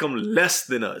don't make them less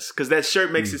than us. Because that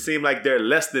shirt makes it seem like they're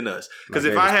less than us. Because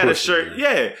if I had a shirt,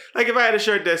 like if I had a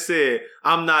shirt that said,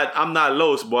 I'm not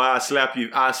Los, boy, I'll slap you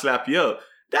up.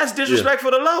 That's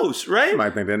disrespectful to Los, right? You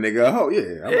might think that nigga a hoe.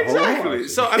 Yeah, I'm exactly. A hoe.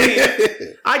 So, I mean,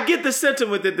 I get the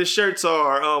sentiment that the shirts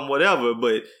are whatever,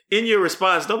 but in your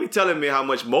response, don't be telling me how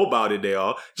much mobile they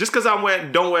are. Just because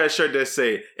don't wear a shirt that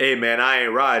say, hey, man, I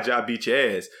ain't Raj, I'll beat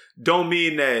your ass. Don't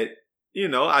mean that,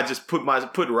 I just put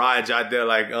Raj out there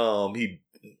like he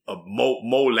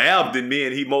more lab than me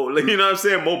and he more, you know what I'm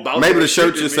saying? More bounce. Maybe the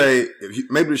shirt should say,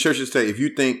 if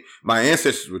you think my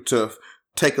ancestors were tough,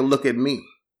 take a look at me.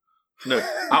 No.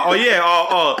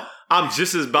 I'm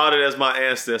just as about it as my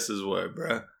ancestors were,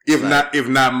 bro. If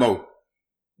not more.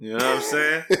 You know what I'm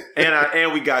saying?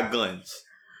 And we got guns.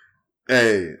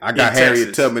 Hey, I got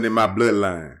Harriet Tubman in my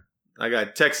bloodline. I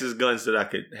got Texas guns that I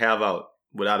could have out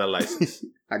without a license.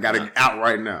 I got it out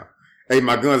right now. Hey,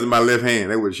 my gun's in my left hand.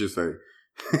 That's what it should say.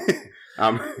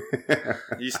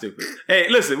 You stupid. Hey,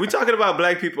 listen, we talking about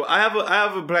black people. I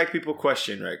have a black people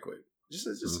question right quick. Just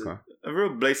okay. a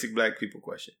real basic black people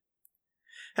question.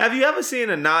 Have you ever seen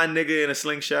a non-nigga in a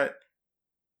slingshot?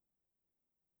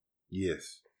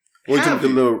 Yes. What you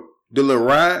the little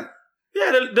ride?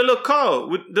 Yeah, the little car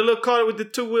with the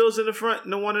two wheels in the front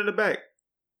and the one in the back.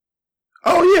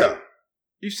 Oh yeah.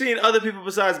 You've seen other people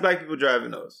besides black people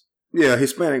driving those? Yeah,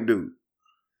 Hispanic dude.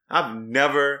 I've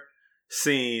never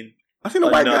seen. I've seen a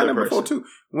white guy in them before too.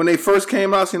 When they first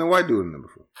came out, I seen a white dude in them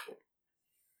before.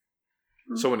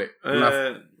 So when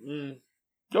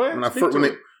go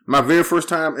ahead. My very first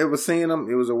time ever seeing them,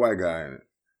 it was a white guy in it.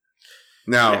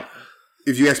 Now,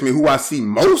 if you ask me who I see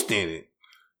most in it,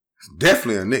 it's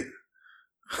definitely a nigga.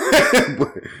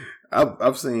 But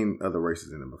I've seen other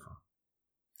races in them before.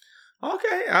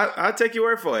 Okay, I'll take your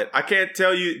word for it. I can't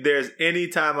tell you there's any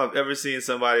time I've ever seen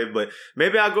somebody, but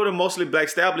maybe I'll go to mostly black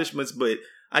establishments, but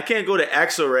I can't go to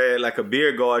Axelrad like a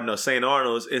Beer Garden or St.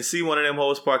 Arnold's and see one of them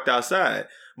hoes parked outside.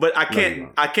 But I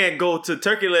can't go to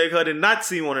Turkey Leg Hut and not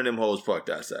see one of them hoes parked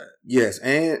outside. Yes,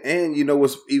 and you know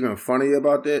what's even funny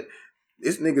about that?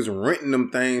 This niggas renting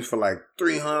them things for like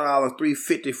 $300,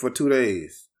 $350 for 2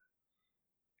 days.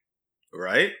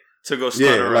 Right? To go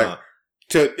stun around. Like,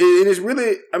 it is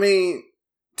really, I mean,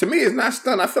 to me it's not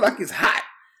stun. I feel like it's hot.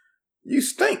 You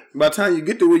stink by the time you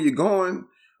get to where you're going.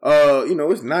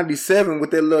 It's 97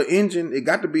 with that little engine. It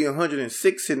got to be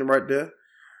 106 sitting right there.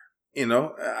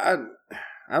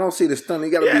 I don't see the stun. It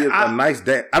got to be a nice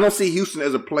day. I don't see Houston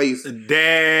as a place.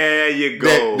 There you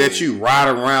go. That you ride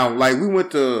around. Like we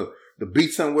went to the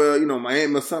beach somewhere,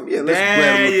 Miami or something. Yeah, let's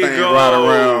grab a little thing, ride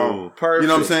around. Perfect. You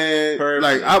know what I'm saying?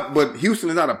 Perfect. But Houston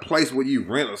is not a place where you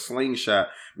rent a slingshot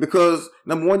because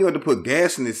number one, you have to put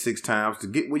gas in it 6 times to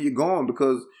get where you're going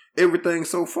because everything's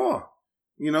so far.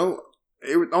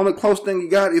 Only close thing you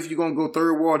got if you're gonna go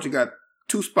third ward, you got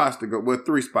 2 spots to go. Well,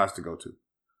 3 spots to go to.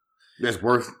 That's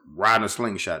worth riding a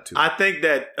slingshot to. I think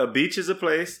that a beach is a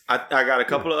place. I got a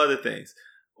couple of other things.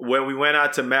 When we went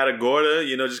out to Matagorda,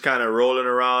 just kind of rolling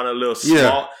around a little small.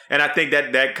 Yeah. And I think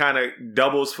that kind of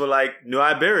doubles for like New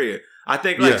Iberia. I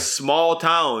think small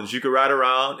towns, you could ride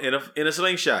around in a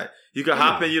slingshot. You could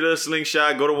hop in your little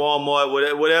slingshot, go to Walmart,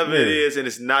 whatever it is, and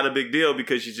it's not a big deal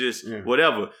because you just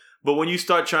whatever. But when you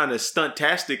start trying to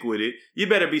stunt-tastic with it, you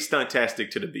better be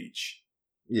stunt-tastic to the beach.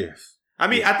 Yes. I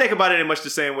mean, I think about it in much the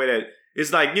same way that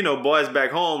It's like, boys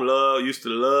back home used to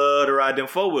love to ride them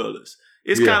 4-wheelers.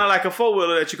 It's kind of like a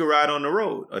 4-wheeler that you could ride on the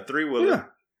road, a 3-wheeler. Yeah.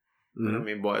 Mm-hmm. I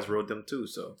mean, boys rode them too.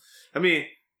 So, I mean,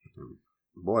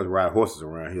 boys ride horses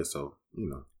around here, so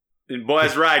And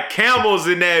boys ride camels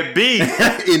in that B.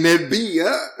 In that B,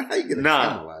 huh? How you get a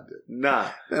camel out there? Nah.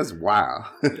 That's wild.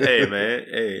 Hey, man.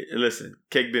 Hey, listen.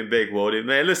 Cake been baked, Wody.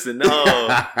 Man, listen.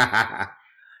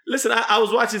 Listen, I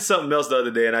was watching something else the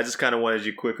other day, and I just kind of wanted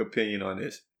your quick opinion on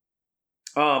this.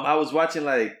 I was watching,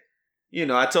 like,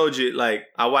 I told you, like,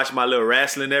 I watch my little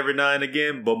wrestling every now and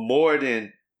again, but more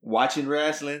than watching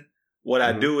wrestling, what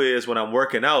I do is when I'm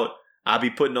working out, I'll be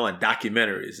putting on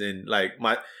documentaries. And, like,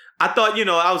 I thought,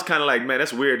 I was kind of like, man,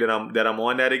 that's weird that I'm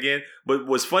on that again. But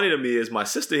what's funny to me is my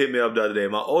sister hit me up the other day.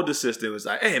 My older sister was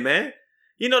like, hey, man,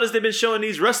 you notice they've been showing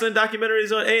these wrestling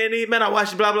documentaries on A&E? Man, I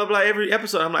watch blah, blah, blah every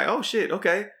episode. I'm like, oh, shit,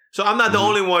 okay. So I'm not the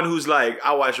only one who's like,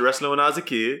 I watched wrestling when I was a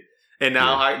kid. And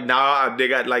now they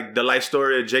got like the life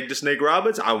story of Jake the Snake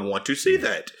Roberts. I want to see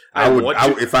that.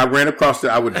 If I ran across it,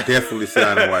 I would definitely sit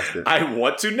down and watch that. I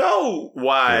want to know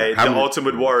why the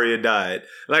Ultimate Warrior died.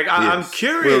 Like I'm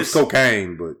curious. Well, it's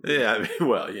cocaine, but yeah, I mean,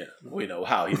 well, yeah, we know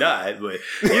how he died, but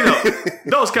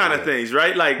those kind of things,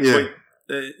 right? Like,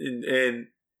 and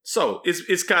so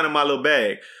it's kind of my little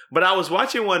bag. But I was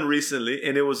watching one recently,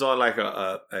 and it was on like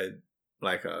a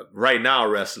Right Now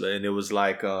wrestler, and it was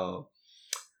like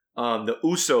the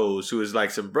Usos, who is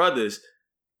like some brothers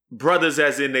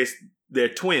as in they're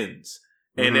twins,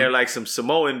 and they're like some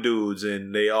Samoan dudes,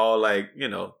 and they all like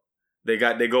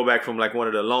they go back from like one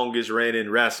of the longest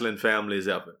reigning wrestling families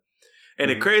ever.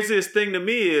 And the craziest thing to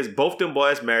me is both them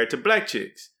boys married to black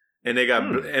chicks, and they got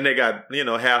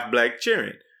half black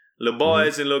cheering, little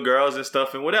boys and little girls and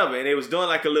stuff and whatever. And they was doing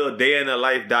like a little day in the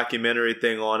life documentary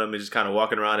thing on them, and just kind of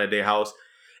walking around at their house.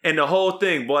 And the whole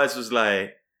thing, boys was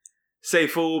like, say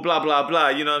fool, blah, blah, blah.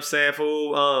 You know what I'm saying,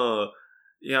 fool?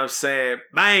 You know what I'm saying?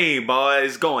 Bang, boy,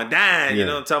 it's going down. You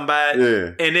know what I'm talking about?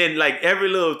 Yeah. And then like every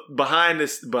little behind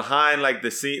the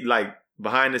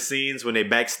scenes when they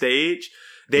backstage,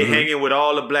 they hanging with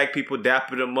all the black people,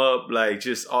 dapping them up, like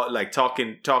just all, like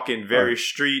talking very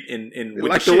street and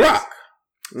with like the The Rock.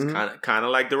 It's kind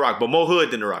of like The Rock, but more hood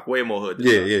than The Rock, way more hood than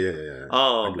The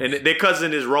Rock. Yeah. And their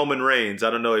cousin is Roman Reigns. I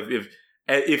don't know if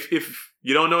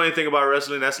you don't know anything about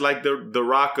wrestling, that's like the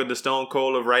Rock or the Stone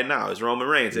Cold of right now. It's Roman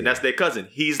Reigns, and that's their cousin.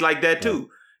 He's like that too.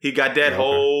 He got that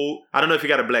whole, I don't know if he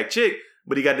got a black chick,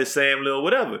 but he got the same little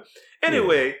whatever.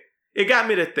 Anyway, it got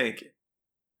me to thinking,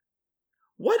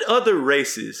 what other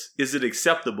races is it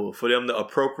acceptable for them to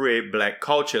appropriate black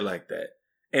culture like that?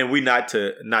 And we not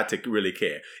to really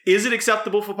care. Is it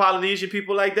acceptable for Polynesian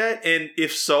people like that? And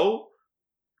if so,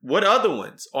 what other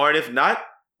ones? Or if not,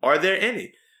 are there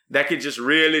any that could just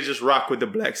really just rock with the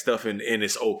black stuff and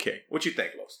it's okay? What you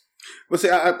think, Los? Well, see,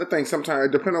 I think sometimes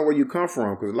it depends on where you come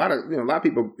from, because a lot of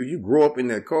people, if you grow up in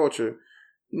that culture,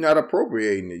 you're not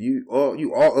appropriating it. You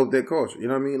are of that culture. You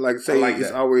know what I mean? Like, say, I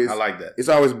like that. It's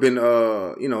always been,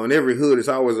 in every hood, it's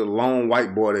always a lone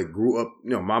white boy that grew up.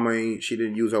 Mama she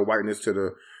didn't use her whiteness to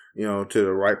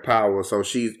the right power, so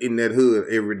she's in that hood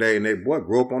every day, and that boy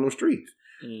grew up on the streets.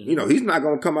 Mm-hmm. He's not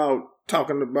gonna come out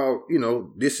talking about,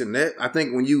 this and that. I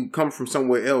think when you come from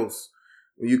somewhere else,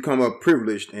 when you come up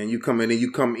privileged and you come in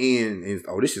and,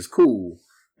 oh, this is cool,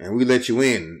 and we let you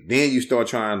in, then you start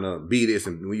trying to be this,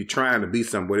 and when you're trying to be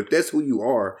something. But if that's who you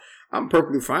are, I'm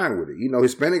perfectly fine with it.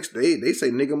 Hispanics, they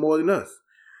say nigga more than us.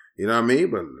 You know what I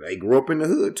mean? But they grew up in the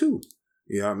hood too.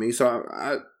 You know what I mean? So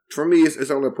for me,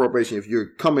 it's only appropriation if you're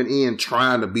coming in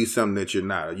trying to be something that you're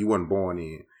not, or you weren't born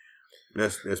in.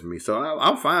 That's me. So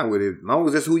I'm fine with it. As long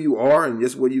as that's who you are and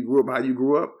just where you grew up, how you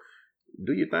grew up,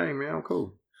 do your thing, man. I'm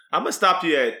cool. I'm gonna stop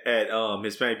you at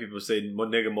Hispanic people say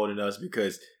nigga more than us,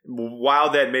 because while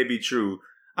that may be true,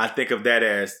 I think of that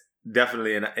as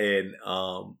definitely an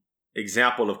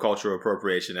example of cultural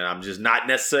appropriation, and I'm just not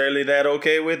necessarily that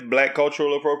okay with black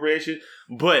cultural appropriation.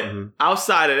 But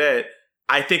outside of that,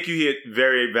 I think you hit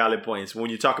very valid points when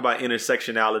you talk about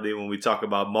intersectionality. When we talk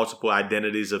about multiple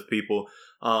identities of people.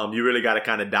 You really got to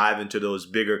kind of dive into those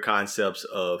bigger concepts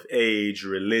of age,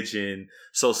 religion,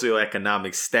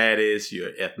 socioeconomic status, your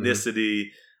ethnicity,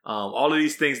 all of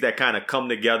these things that kind of come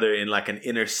together in like an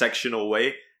intersectional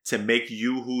way to make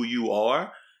you who you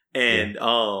are. And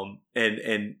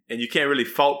you can't really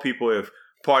fault people if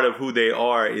part of who they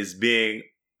are is being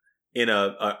in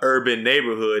a urban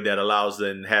neighborhood that allows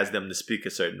them, has them to speak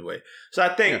a certain way. So I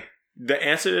think the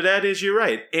answer to that is you're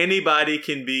right. Anybody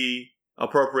can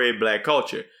appropriate black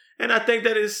culture. And I think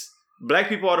that is, black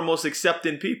people are the most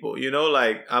accepting people,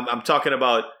 like I'm talking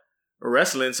about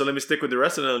wrestling. So let me stick with the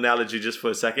wrestling analogy just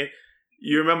for a second.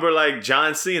 You remember like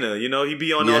John Cena? You know, he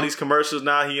be on all these commercials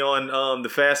now. He on the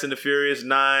Fast and the Furious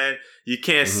 9. You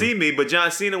can't see me, but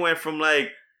John Cena went from like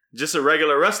just a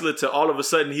regular wrestler to all of a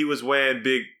sudden he was wearing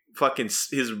big fucking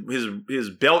his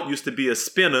belt used to be a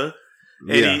spinner.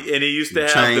 And he used to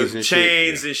have the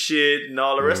chains and shit and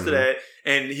all the rest of that.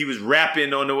 And he was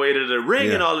rapping on the way to the ring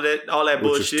and all that Which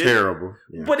bullshit. Is terrible.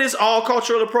 Yeah. But it's all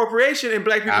cultural appropriation, and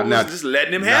black people was just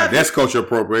letting him have it. That's cultural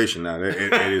appropriation now. It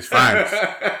is finest.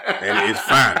 It is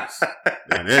finest.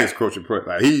 And that is cultural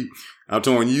appropriation. Like I'm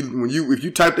telling you, if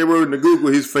you type that word into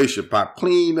Google, his face should pop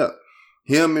clean up.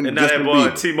 Him and now Justin they Bieber.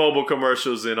 bought T-Mobile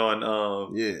commercials and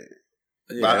on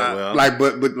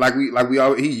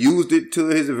he used it to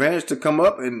his advantage to come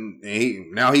up, and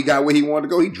now he got where he wanted to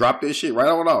go. He dropped that shit right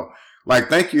on off. Like,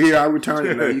 thank you, here I return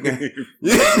it. Now you can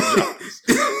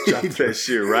drop that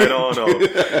shit right on off.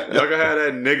 Y'all gonna have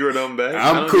that nigger in them back.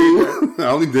 I'm cool. I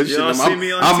only did shit. I'm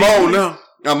on now.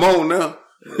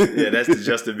 Yeah, that's the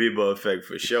Justin Bieber effect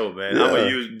for sure, man. I'm gonna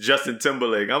use Justin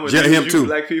Timberlake. I'm gonna him use too.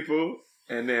 Black people,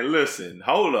 and then listen.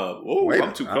 Hold up. Ooh,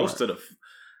 I'm too close to the.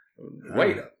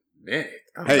 Wait a minute.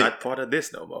 I'm not part of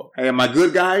this no more. Hey, am I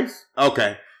good, guys?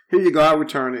 Okay. Here you go. I'll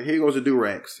return it. Here goes the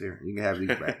do-rags. Here, you can have these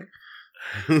back.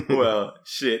 Well,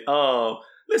 shit.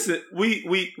 Listen,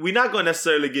 we not gonna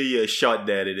necessarily give you a short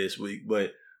daddy this week,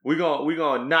 but we're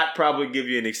gonna not probably give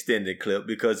you an extended clip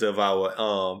because of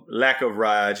our lack of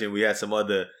Raj, and we had some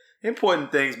other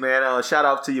important things, man. Shout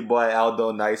out to your boy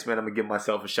Aldo Nice, man. I'm gonna give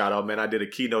myself a shout out, man. I did a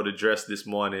keynote address this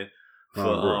morning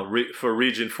for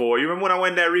Region 4. You remember when I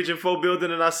went in that Region 4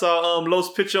 building and I saw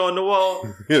Los picture on the wall?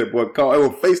 Yeah, the boy called. It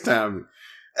was FaceTime me.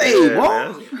 Hey,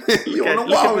 man. You on the wall?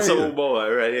 Look at this old boy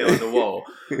right here on the wall.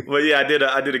 But yeah, I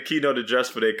did a keynote address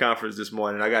for their conference this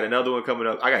morning. I got another one coming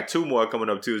up. I got 2 more coming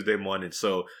up Tuesday morning.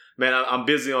 So, man, I'm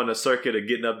busy on the circuit of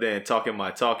getting up there and talking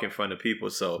my talk in front of people.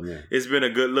 So it's been a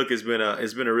good look. It's been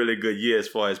a really good year as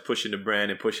far as pushing the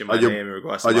brand and pushing my name in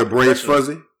regards to Are your braids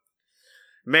fuzzy?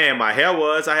 Man, my hair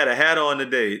was. I had a hat on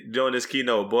today during this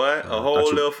keynote, boy. A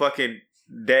whole little fucking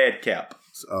dad cap.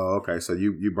 Oh, okay. So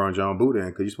you burned your own boot in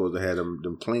because you're supposed to have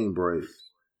them clean braids,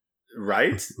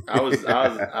 right? I was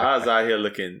out here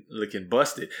looking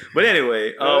busted. But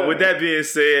anyway, with that being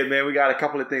said, man, we got a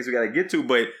couple of things we got to get to.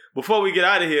 But before we get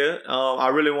out of here, I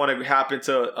really want to hop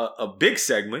into a big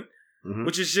segment,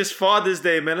 which is just Father's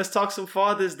Day, man. Let's talk some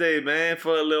Father's Day, man,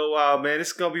 for a little while, man.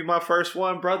 It's gonna be my first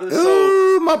one, brother. So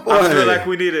ooh, my boy. I feel like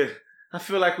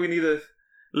we need to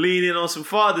lean in on some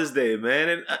Father's Day,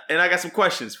 man. And I got some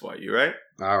questions for you, right?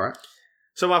 All right.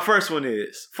 So my first one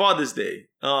is Father's Day.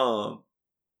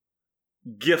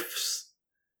 Gifts.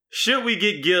 Should we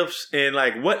get gifts, and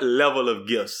like what level of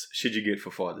gifts should you get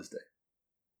for Father's Day?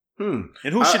 And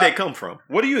who should they come from?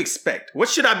 What do you expect? What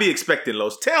should I be expecting,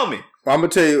 Los? Tell me. Well, I'm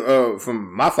gonna tell you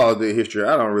from my Father's Day history,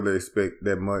 I don't really expect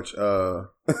that much.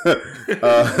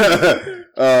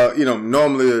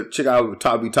 Normally a chick I would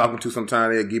be talking to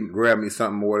sometime, they'll grab me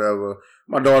something or whatever.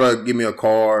 My daughter give me a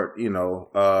card,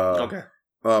 okay.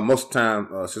 Most of the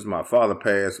time, since my father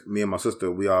passed, me and my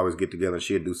sister, we always get together and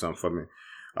she'll do something for me.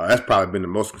 That's probably been the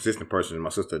most consistent person. My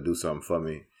sister do something for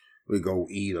me. We go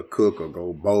eat or cook or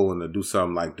go bowling or do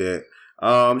something like that.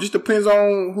 Just depends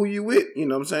on who you with. You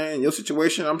know what I'm saying? Your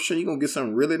situation, I'm sure you're going to get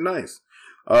something really nice.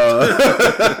 You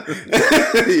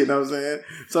know what I'm saying?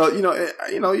 So,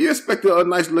 you expect a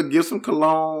nice little gift, some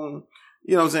cologne.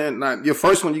 You know what I'm saying? Now, your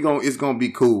first one, it's going to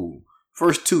be cool.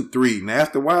 First 2, 3. And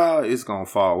after a while, it's going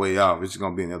to fall way off. It's just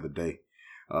going to be another day.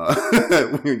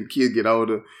 When the kids get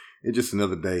older, it's just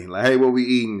another day. Like, hey, what we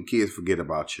eating? The kids forget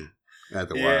about you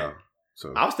after a while.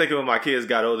 So I was thinking when my kids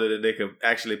got older that they could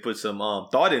actually put some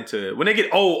thought into it. When they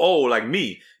get old like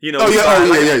me, yeah. That's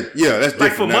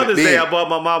like different. for Mother's Day, I bought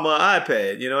my mama an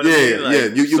iPad. You know what I mean?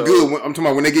 Like, you're good. I'm talking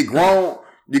about when they get grown,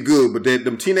 you're good. But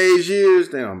them teenage years,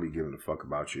 they don't be giving a fuck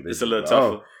about you. It's a little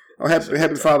tougher.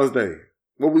 Happy Father's Day.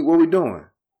 What we doing?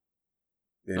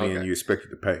 And then you expect it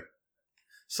to pay.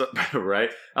 So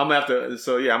right, I'm gonna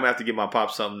have to give my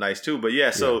pop something nice too. But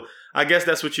so I guess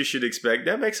that's what you should expect.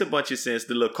 That makes a bunch of sense.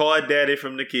 The little card daddy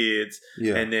from the kids,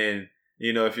 and then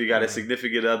if you got a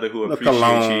significant other who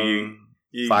appreciates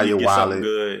you fire you your get wallet. something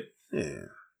good. Yeah,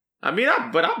 I mean, I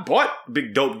bought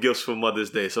big dope gifts for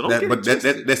Mother's Day, so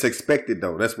that's expected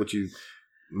though. That's what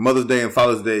Mother's Day and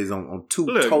Father's Day is on two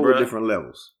totally different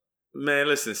levels. Man,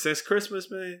 listen, since Christmas,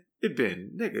 man, it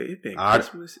been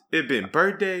Christmas, it been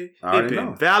birthday, it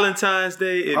been Valentine's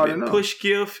Day, it been push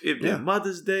gift, it been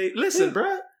Mother's Day. Listen,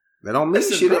 bruh. That don't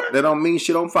mean shit. That don't mean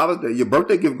shit on Father's Day. Your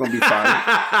birthday gift gonna be fire.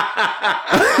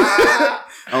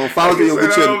 On Father's Day, you'll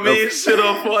get you shit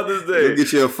on Father's Day. You'll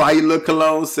get you a fire little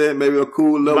cologne set, maybe a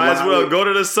cool little. Might as well go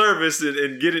to the service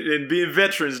and get it and be in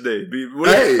Veterans Day.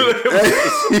 Hey,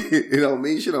 you know,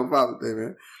 mean shit on Father's Day,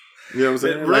 man. You know what I'm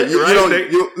saying? Right,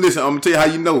 you listen, I'm gonna tell you how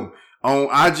you know. On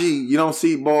IG, you don't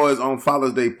see boys on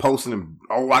Father's Day posting,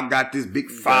 I got this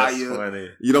big fire.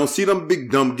 You don't see them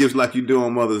big dumb gifts like you do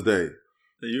on Mother's Day.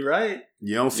 You're right.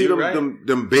 You don't see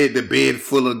the bed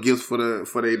full of gifts for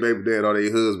their baby dad or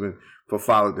their husband for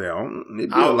Father's Day.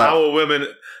 Our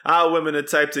women are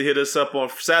type to hit us up on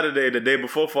Saturday, the day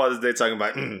before Father's Day, talking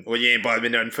about, well, you ain't bought me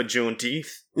nothing for Juneteenth.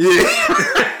 Yeah.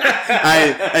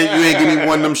 You ain't give me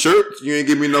one of them shirts. You ain't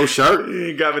give me no shirt. You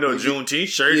ain't got me no Juneteenth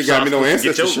shirt. You ain't got me no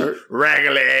ancestor shirt.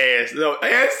 Raggedy ass. No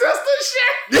ancestor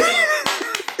shirt.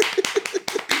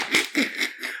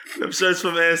 Them shirts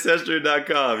from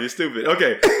Ancestry.com. You're stupid.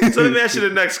 Okay, so let me ask you the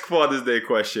next Father's Day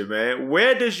question, man.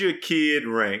 Where does your kid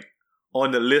rank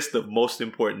on the list of most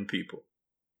important people?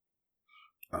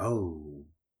 Oh.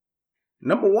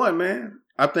 Number one, man.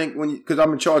 I think because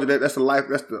I'm in charge of that, that's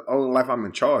the only life I'm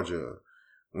in charge of.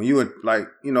 When you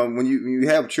when you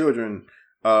have children,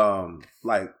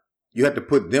 like you have to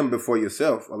put them before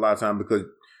yourself a lot of times because,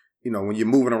 when you're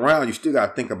moving around, you still got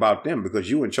to think about them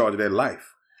because you're in charge of their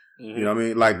life. Mm-hmm. You know what I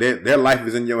mean? Like their life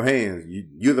is in your hands.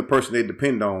 You're the person they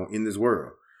depend on in this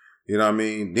world. You know what I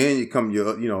mean? Then you come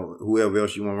whoever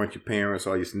else you want to rent your parents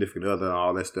or your significant other and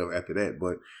all that stuff after that.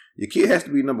 But your kid has to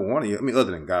be number one in your,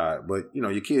 other than God, but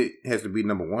your kid has to be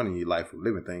number one in your life of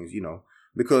living things,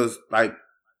 because like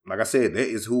I said, that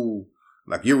is who,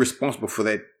 like you're responsible for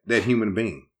that human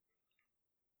being.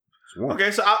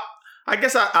 Okay, so I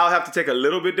guess I'll have to take a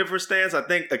little bit different stance. I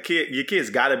think your kid's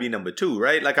got to be number two,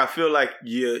 right? Like I feel like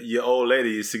your old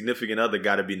lady, your significant other,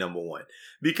 got to be number one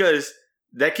because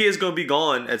that kid's gonna be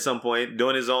gone at some point,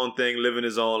 doing his own thing, living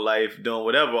his own life, doing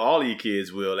whatever. All of your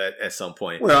kids will at some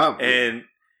point. Well,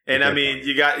 and I mean,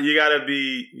 you gotta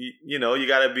be, you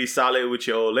gotta be solid with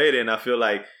your old lady. And I feel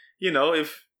like,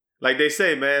 if, like they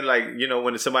say, man, like,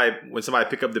 when somebody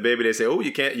pick up the baby, they say, oh,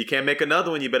 you can't make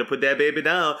another one. You better put that baby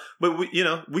down. But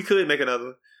we could make another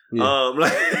one. Yeah.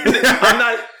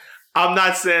 I'm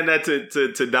not saying that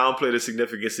to downplay the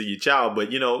significance of your child, but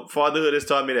fatherhood has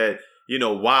taught me that,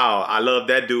 wow, I love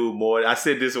that dude more. I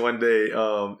said this one day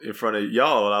in front of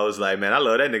y'all. I was like, man, I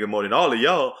love that nigga more than all of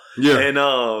y'all. Yeah. And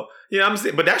I'm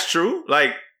saying, but that's true.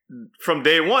 Like from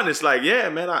day one, it's like, yeah,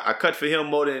 man, I cut for him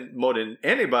more than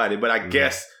anybody. But I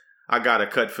guess I gotta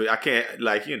cut for. I can't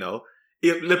let's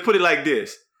put it like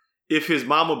this: if his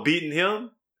mama beating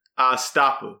him, I'll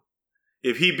stop her.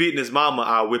 If he beating his mama,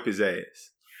 I'll whip his ass.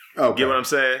 Okay. Get what I'm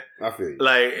saying? I feel you.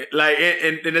 Like,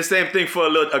 and the same thing for a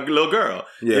little girl.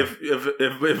 Yeah.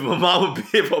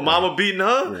 If a mama beating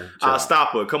her, I'll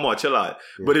stop her. Come on, chill out.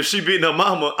 Yeah. But if she beating her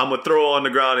mama, I'm gonna throw her on the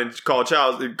ground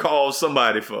and call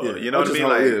somebody for her. You know what I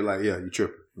mean? You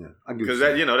tripping. Yeah, because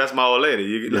that's my old lady.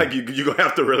 You gonna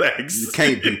have to relax. You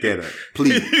can't beat that up,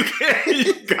 please.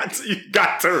 You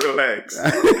got to relax.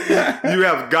 You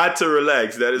have got to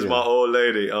relax. That is my old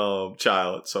lady,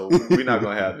 child. So we're not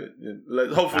gonna have it.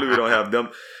 Hopefully, we don't have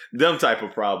them type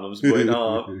of problems. But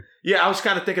I was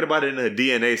kind of thinking about it in a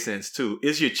DNA sense too.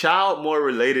 Is your child more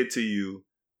related to you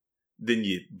than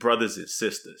your brothers and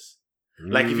sisters?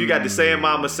 Like if you got the same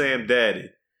mama, same daddy.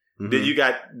 Mm-hmm. Then you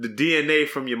got the DNA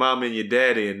from your mama and your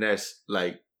daddy, and that's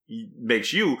like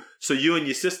makes you. So you and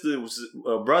your sisters,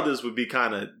 brothers would be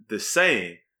kind of the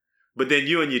same. But then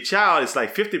you and your child, it's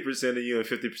like 50% of you and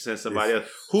 50% somebody else.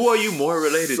 Who are you more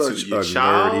related to? Your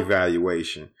child? Nerd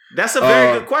evaluation. That's a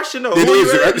very good question, though. Who are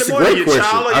you related to more? Your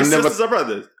child or your sisters or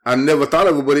brothers? I never thought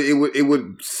of it, but it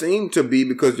would seem to be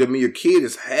because your kid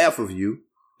is half of you.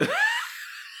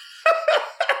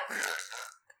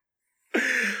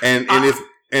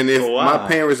 And if my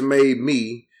parents made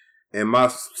me and my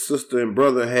sister and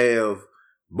brother have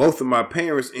both of my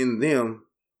parents in them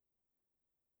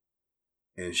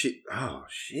and shit. Oh,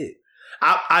 shit.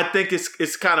 I think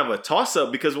it's kind of a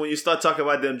toss-up because when you start talking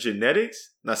about them genetics,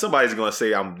 now somebody's going to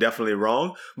say I'm definitely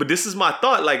wrong, but this is my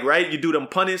thought. Like, right, you do them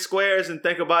Punnett squares and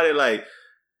think about it like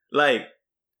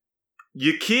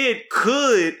your kid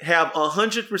could have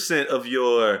 100% of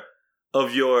your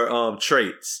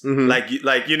traits. Mm-hmm. Like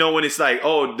when it's like,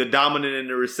 oh, the dominant and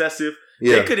the recessive,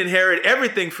 they could inherit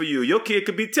everything for you. Your kid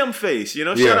could be Tim Face. Shout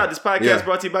out. This podcast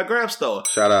brought to you by Grabstore.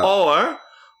 Shout out.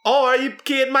 Or your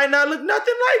kid might not look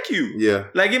nothing like you. Yeah.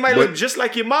 Like he might look just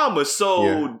like your mama.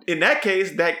 So in that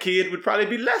case, that kid would probably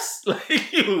be less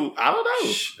like you. I don't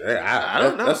know. I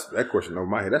don't know. That question over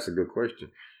my head. That's a good question.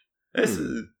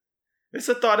 It's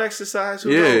a thought exercise.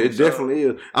 It definitely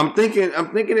is. I'm thinking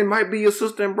it might be your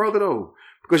sister and brother though.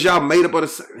 Because y'all made up of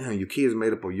the, your kids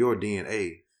made up of your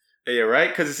DNA. Yeah, right?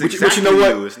 Because it's But exactly you know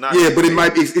what? you. It's not but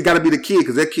it got to be the kid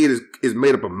because that kid is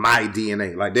made up of my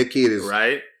DNA. Like that kid is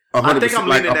right. 100% I think I'm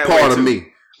like leaning a that part way of too. me.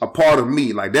 A part of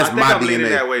me. Like that's my I'm DNA. leaning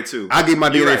that way too. I get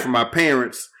my You're DNA right. from my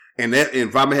parents, and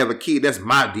if I'm gonna have a kid, that's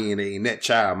my DNA in that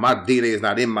child. My DNA is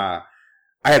not in my.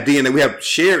 I have DNA. We have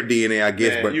shared DNA, I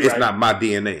guess, but it's not my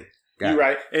DNA. You're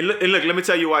right. And look, let me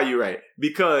tell you why you're right.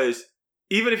 Because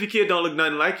even if your kid don't look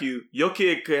nothing like you, your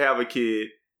kid could have a kid,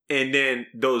 and then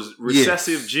those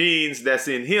recessive genes that's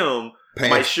in him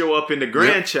might show up in the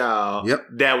grandchild. Yep.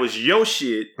 That was your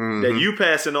shit that you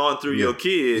passing on through your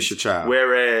kids. It's your child.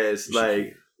 Whereas,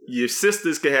 your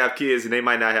sisters could have kids, and they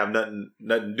might not have nothing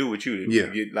to do with you. Yeah.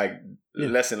 Get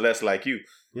less and less like you.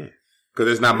 Yeah.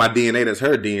 Because it's not my DNA, that's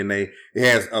her DNA. It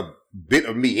has a bit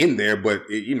of me in there, but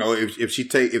if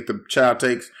the child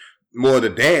takes more of the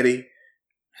daddy,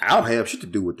 I'll have shit to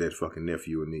do with that fucking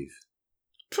nephew or niece.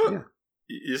 Yeah.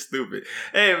 You're stupid.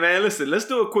 Hey man, listen, let's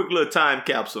do a quick little time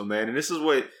capsule, man. And this is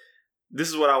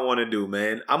what I want to do,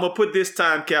 man. I'm gonna put this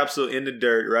time capsule in the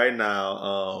dirt right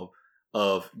now,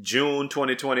 of June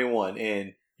 2021.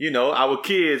 And our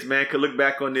kids, man, could look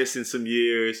back on this in some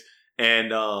years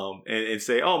and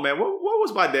say, oh man, what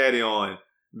was my daddy on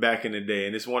back in the day?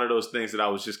 And it's one of those things that I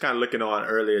was just kind of looking on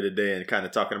earlier today and kind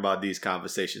of talking about these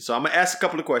conversations. So I'm gonna ask a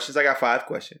couple of questions. I got 5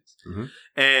 questions,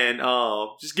 and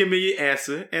just give me your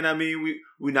answer. And I mean,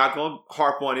 we're not gonna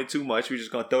harp on it too much. We're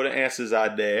just gonna throw the answers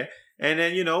out there. And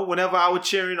then whenever I was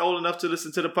cheering old enough to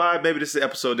listen to the pod, maybe this is the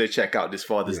episode they check out, this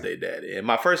Father's Day Daddy. And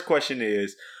my first question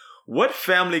is, what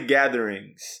family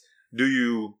gatherings do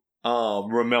you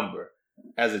remember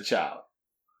as a child?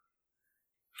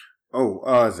 Oh,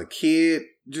 as a kid,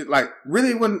 just like really,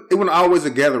 it wasn't always a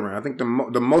gathering. I think the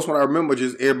most one I remember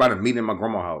just everybody meeting in my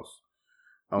grandma's house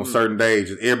on certain days.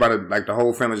 Just everybody, like the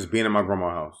whole family, just being in my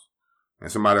grandma's house,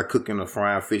 and somebody cooking or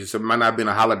frying fish. So it might not have been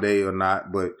a holiday or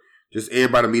not, but just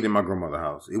everybody meeting in my grandmother's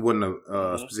house. It wasn't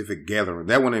a specific gathering.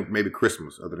 That one maybe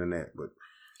Christmas. Other than that, but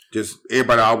just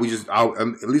everybody.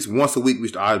 At least once a week we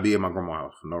used to always be in my grandma's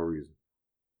house for no reason.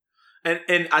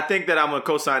 And I think that I'm gonna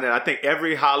co-sign that. I think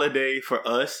every holiday for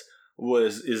us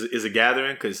is a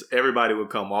gathering because everybody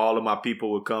would come. All of my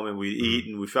people would come and we eat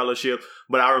and we fellowship.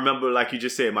 But I remember, like you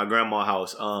just said, my grandma's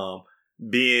house,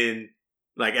 being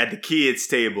like at the kids'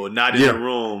 table, not in the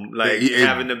room, like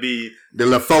having to be the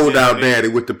little fold out daddy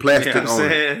with the plastic on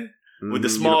it. With the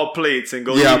small plates and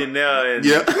go eat in there. And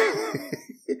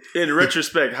in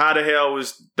retrospect, how the hell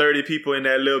was 30 people in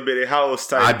that little bitty house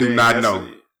type I do thing? not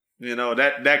know.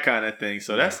 That kind of thing.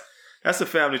 So that's a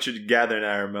family gathering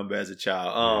I remember as a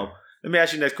child. Let me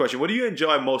ask you the next question. What do you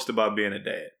enjoy most about being a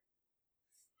dad?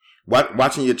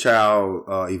 Watching your child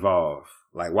evolve.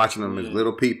 Like watching them as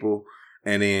little people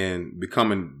and then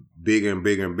becoming bigger and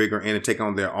bigger and bigger and to take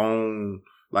on their own,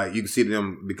 like you can see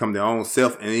them become their own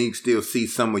self and then you can still see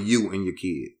some of you in your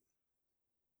kid.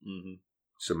 Mm-hmm.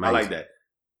 It's amazing.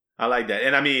 I like that.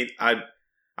 And I mean, I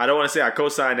don't want to say I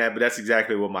co-sign that, but that's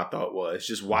exactly what my thought was.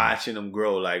 Just watching them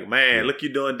grow. Like, man, look,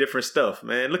 you're doing different stuff,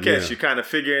 man. Look at you kind of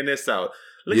figuring this out.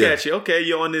 Look at you. Okay,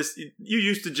 you're on this. You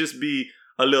used to just be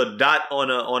a little dot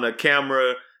on a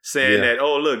camera saying that,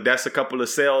 oh, look, that's a couple of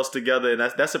cells together and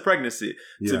that's a pregnancy.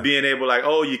 To being able like,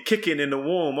 oh, you're kicking in the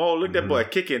womb. Oh, look, that boy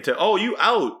kicking. To, oh, you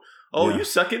out. Oh, you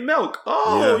sucking milk.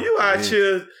 Oh, you out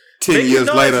here 10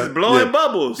 years later. Blowing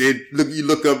bubbles. You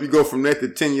look up, you go from that to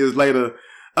 10 years later.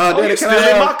 Daddy, you're still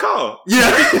in my car.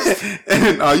 Yeah.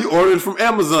 And you ordered from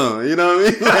Amazon, you know what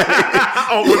I mean?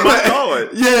 Like, with my card.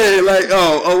 Yeah, like,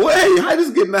 hey, how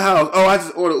just get in the house? Oh, I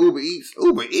just ordered Uber Eats.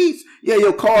 Uber Eats? Yeah,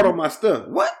 your card on my stuff.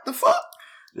 What the fuck?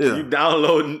 Yeah. You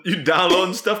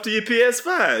downloading stuff to your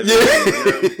PS5.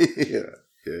 Yeah.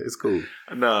 Yeah, it's cool.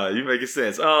 Nah, you making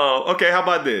sense. Okay, how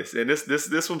about this? And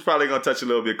this one's probably gonna touch a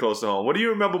little bit close to home. What do you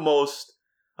remember most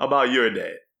about your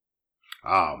dad?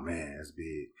 Oh man, that's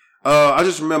big. I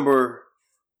just remember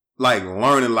like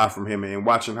learning a lot from him and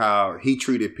watching how he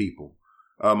treated people.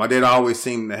 My dad always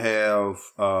seemed to have,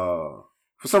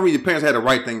 for some reason, parents had the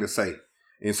right thing to say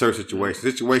in certain situations.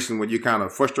 Situations when you're kind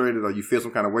of frustrated or you feel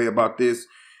some kind of way about this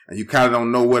and you kind of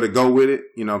don't know where to go with it.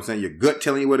 You know what I'm saying? Your gut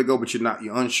telling you where to go, but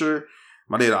you're unsure.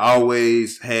 My dad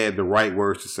always had the right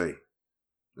words to say.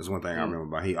 That's one thing I remember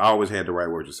about him. He always had the right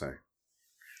words to say.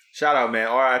 Shout out, man.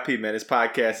 R.I.P., man. This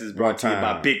podcast is brought to you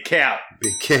by Big Cap.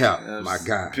 Big Cap, my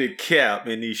guy. Big Cap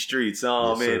in these streets.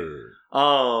 Yes, man.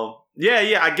 Sir.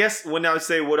 Yeah. I guess when I would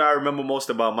say what I remember most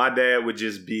about my dad would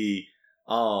just be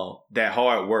that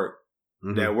hard work,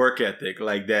 that work ethic,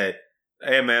 like that.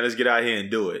 Hey, man, let's get out here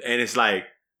and do it. And it's like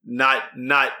not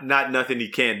nothing he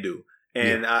can't do.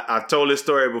 And I've told this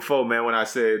story before, man, when I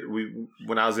said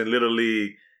when I was in Little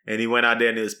League and he went out there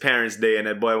and it was Parents' Day and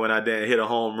that boy went out there and hit a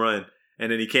home run.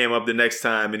 And then he came up the next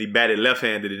time and he batted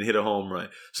left-handed and hit a home run.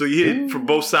 So he hit it from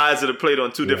both sides of the plate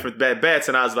on two different bats.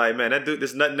 And I was like, man, that dude,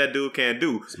 there's nothing that dude can't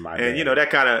do. And you know,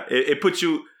 that kind of it puts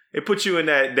you in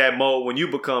that mode when you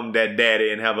become that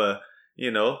daddy and have a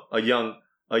young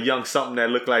something that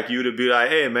look like you to be like,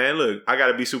 hey man, look, I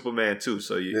gotta be Superman too.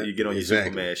 So you get on your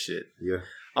Superman shit. Yeah.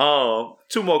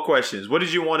 2 more questions. What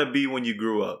did you want to be when you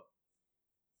grew up?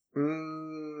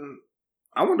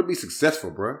 I wanted to be successful,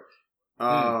 bro.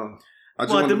 I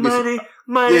just want the money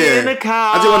yeah. in the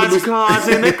cars, cars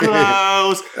in the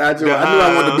clothes. I knew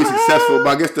I wanted to be successful, but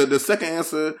I guess the second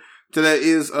answer to that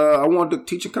is I wanted to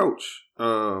teach a coach.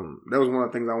 That was one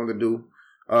of the things I wanted to do.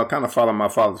 Kind of follow my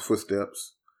father's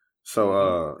footsteps.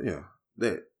 So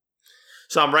that.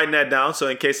 So I'm writing that down. So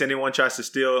in case anyone tries to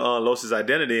steal Los's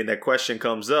identity and that question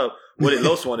comes up, what did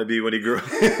Los want to be when he grew up?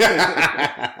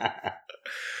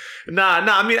 Nah.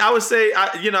 I mean, I would say,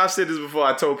 I've said this before.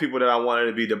 I told people that I wanted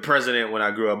to be the president when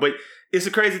I grew up. But it's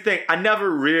a crazy thing. I never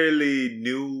really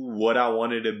knew what I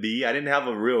wanted to be. I didn't have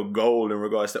a real goal in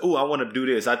regards to, I want to do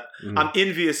this. I'm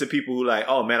envious of people who like,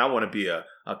 oh man, I want to be a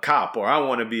cop, or I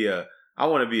want to be a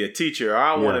teacher, or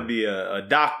I want to be a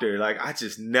doctor. Like, I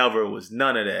just never was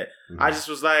none of that. Mm-hmm. I just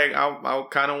was like, I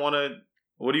kind of want to,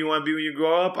 what do you want to be when you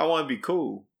grow up? I want to be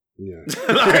cool. Yeah.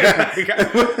 I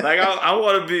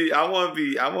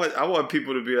want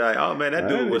people to be like, oh man, that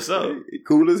dude, what's up?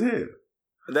 Cool as hell.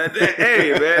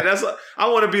 Hey man, I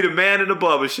want to be the man in the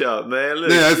barbershop, man.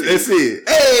 Yeah, that's it.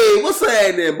 Hey, what's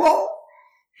happening, boy?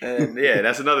 And yeah,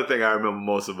 that's another thing I remember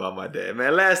most about my dad.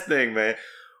 Man, last thing, man.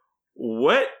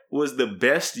 What was the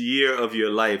best year of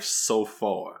your life so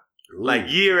far? Ooh.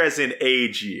 Like year as in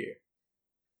age year.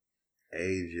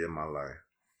 Age year of my life.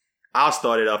 I'll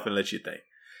start it off and let you think.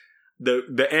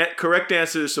 The correct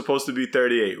answer is supposed to be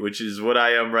 38, which is what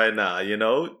I am right now. You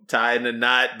know, tying the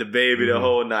knot, the baby, the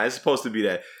whole knot. It's supposed to be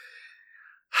that.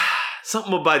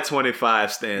 Something about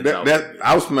 25 stands out.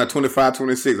 I was from at 25,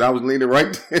 26. I was leaning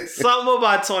right there. Something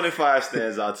about 25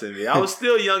 stands out to me. I was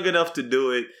still young enough to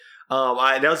do it.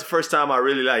 That was the first time I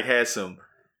really had some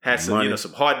money.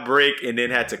 Some heartbreak, and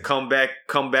then had to come back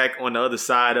on the other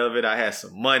side of it. I had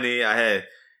some money. I had,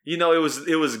 it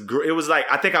was like,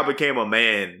 I think I became a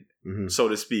man, so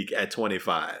to speak, at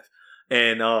 25.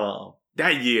 And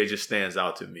that year just stands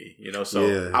out to me,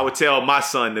 So I would tell my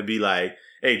son to be like,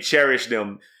 hey, cherish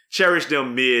them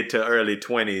mid to early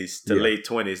 20s to late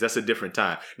 20s. That's a different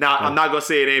time. Now, I'm not going to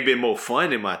say it ain't been more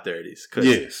fun in my 30s,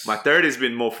 because my 30s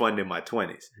been more fun than my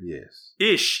 20s. Yes.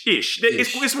 Ish.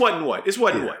 It's what and what. It's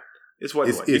what and what. It's what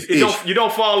and what. You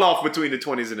don't fall off between the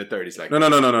 20s and the 30s like that. No.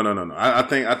 I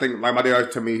think like my dad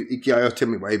always tell me,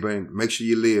 hey, man, make sure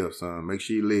you live, son. Make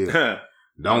sure you live.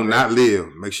 Don't not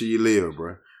live. Make sure you live,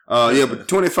 bro. But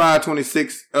 25,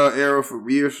 26 era for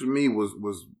years for me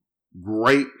was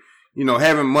great.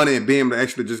 Having money and being able to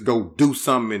actually just go do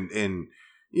something and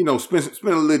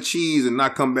spend a little cheese and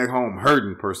not come back home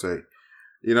hurting per se.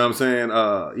 You know what I'm saying?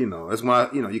 That's why,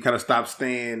 you kind of stop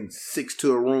staying 6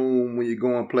 to a room when you're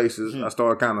going places. I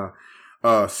started kind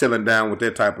of settling down with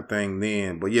that type of thing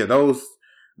then. But yeah, those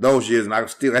years, and I was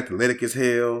still athletic as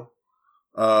hell.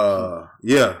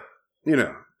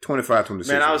 25, 26.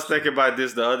 Man, I was thinking about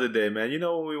this the other day, man.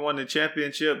 When we won the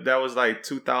championship, that was like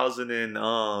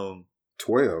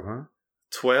 2012, huh?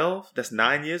 12? That's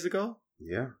 9 years ago?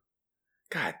 Yeah.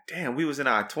 God damn, we was in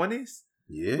our 20s?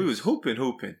 Yeah. We was hooping.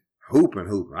 Hooping. I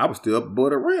was still up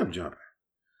above the rim jumping.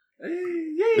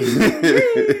 Yay!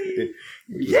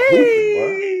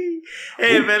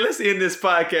 Hey, man, let's end this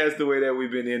podcast the way that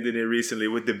we've been ending it recently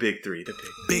with the big three.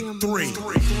 Big three.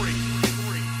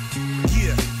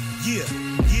 Yeah.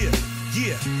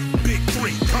 Big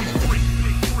three. Come on.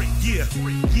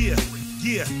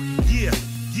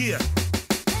 Yeah.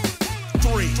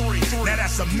 Three. Now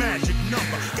that's a magic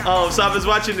number. So I was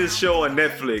watching this show on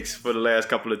Netflix for the last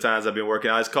couple of times I've been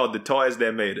working on. It's called The Toys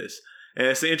That Made Us. And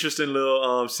it's an interesting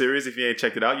little series. If you ain't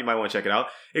checked it out, you might want to check it out.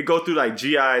 It go through like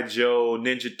G.I. Joe,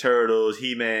 Ninja Turtles,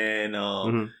 He-Man,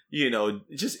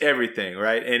 just everything,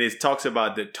 right? And it talks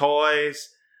about the toys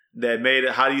that made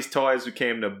it, how these toys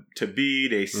became to be,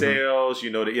 they sales,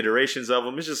 the iterations of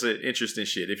them. It's just an interesting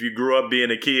shit. If you grew up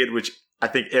being a kid, which I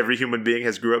think every human being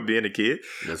has grew up being a kid.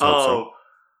 Let's hope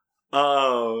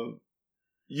so.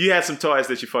 You had some toys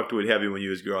that you fucked with heavy when you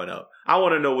was growing up. I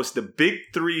want to know what's the big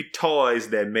 3 toys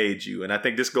that made you. And I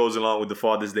think this goes along with the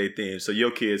Father's Day theme, so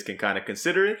your kids can kind of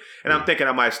consider it. And I'm thinking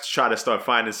I might try to start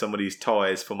finding some of these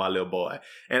toys for my little boy.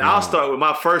 And I'll start with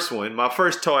my first one. My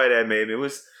first toy that made me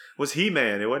was was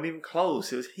He-Man. It wasn't even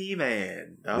close. It was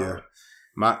He-Man. Dog.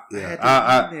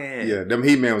 Yeah. Them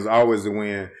He-Man was always the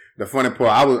win. The funny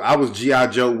part, I was G.I.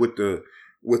 Joe with the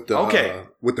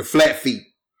flat feet.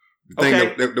 The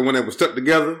thing the one that was stuck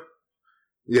together.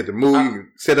 You had to move, you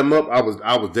set them up. I was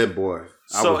that boy.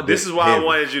 So this is why I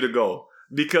wanted you to go,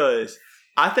 because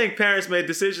I think parents made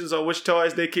decisions on which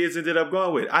toys their kids ended up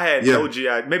going with. I had no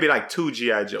G.I., maybe like 2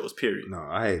 G.I. Joes, period. No,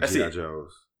 I had G.I.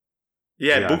 Joes.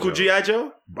 Yeah, Buku G.I.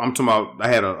 Joe? I'm talking about, I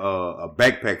had a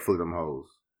backpack full of them hoes.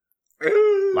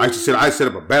 I used to set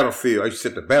up a battlefield. I used to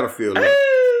set the battlefield up.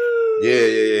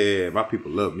 Yeah. My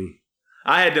people love me.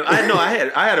 I had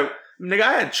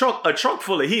a trunk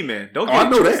full of He-Man. Don't get I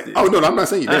know twisted. that. Oh no, I'm not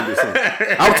saying you didn't do something.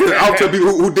 I'll tell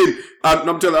people who did.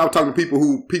 I'm talking to people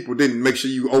who didn't make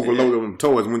sure you overload them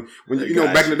toys. When you know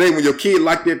back in the day when your kid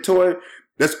liked that toy,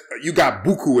 you got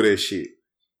buku of that shit.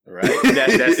 Right.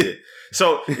 That's it.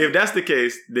 So if that's the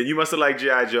case, then you must have liked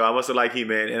G.I. Joe. I must have liked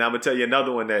He-Man, and I'm gonna tell you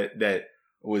another one that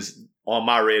was on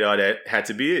my radar that had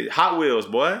to be it. Hot Wheels,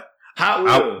 boy. Hot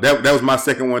Wheels. That was my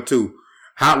second one too.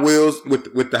 Hot Wheels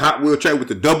with the Hot Wheel track with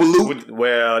the double loop.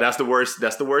 That's the worst.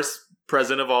 That's the worst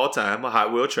present of all time. A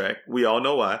Hot Wheel track. We all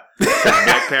know why.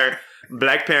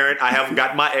 Black parent. I have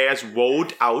got my ass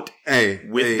rolled out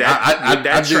with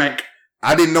that track.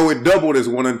 I didn't know it doubled as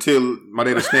one until my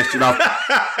daddy snatched it off.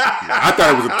 I thought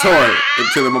it was a toy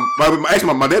until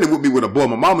actually my daddy whipped me with a boy.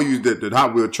 My mama used the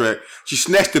Hot Wheel track. She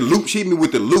snatched the loop. She hit me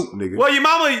with the loop, nigga. Well, your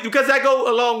mama, because that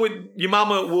go along with your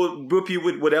mama will whip you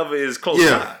with whatever is close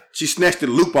by. She snatched the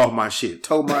loop off my shit.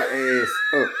 Tore my ass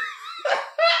up.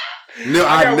 No,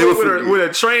 I never forget.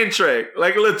 With a train track,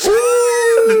 like a little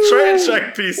the train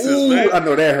track pieces. Man. I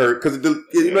know that hurt because the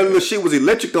little shit was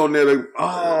electric on there. Like,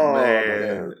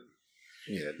 man.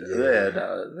 Yeah,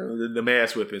 the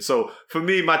mass whipping. So for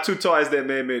me, my 2 toys that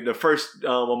made me the first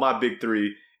of my big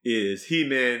 3 is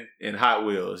He-Man and Hot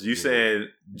Wheels. You saying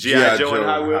G.I. Joe and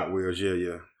Hot Wheels? Hot Wheels,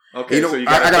 yeah. Okay, so you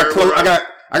got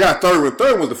I got a third one. The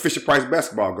third one was the Fisher-Price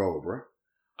basketball gold, bro.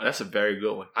 Oh, that's a very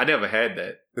good one. I never had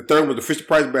that. The third one was the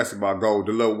Fisher-Price basketball gold.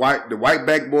 The white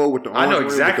backboard with the orange. I know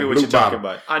exactly what you're talking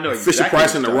about. I know exactly.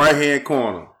 Fisher-Price in the right-hand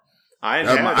corner.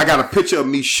 I got a picture of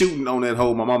me shooting on that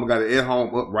hole. My mama got it at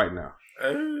home up right now.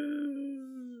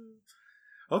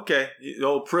 Okay,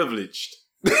 old privileged.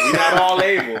 We not all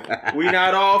able. We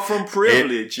not all from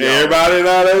privilege. Everybody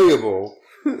not able.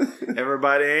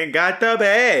 Everybody ain't got the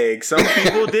bags. Some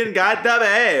people didn't got the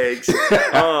bags.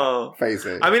 Face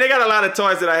it. I mean, they got a lot of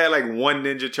toys that I had, like one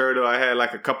Ninja Turtle. I had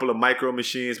like a couple of Micro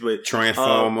Machines, but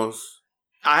Transformers.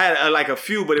 I had like a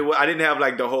few, but I didn't have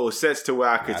like the whole sets to where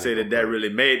I could say that really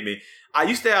made me. I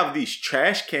used to have these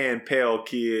trash can pail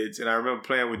kids, and I remember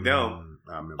playing with them.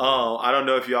 I remember. I don't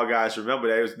know if y'all guys remember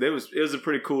that. It was a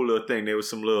pretty cool little thing. There was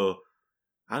some little,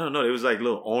 I don't know. It was like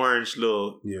little orange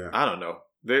little. Yeah. I don't know.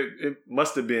 It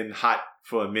must have been hot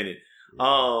for a minute.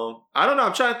 I don't know.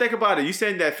 I'm trying to think about it. You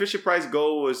saying that Fisher-Price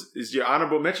Gold is your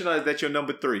honorable mention, or is that your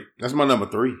number 3? That's my number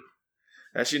 3.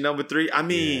 That's your number 3. I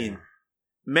mean,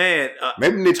 man,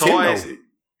 maybe Nintendo. Toys.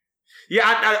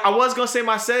 Yeah, I was gonna say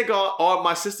my Sega or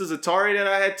my sister's Atari that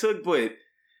I had took, but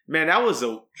man, that was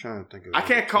trying to think of I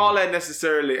can't call that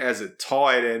necessarily as a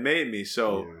toy that made me.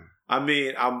 So I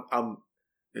mean, I'm.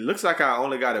 It looks like I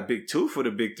only got a big 2 for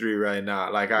the big 3 right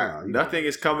now. Like nothing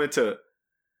is coming to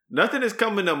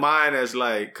mind as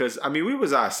like, because I mean we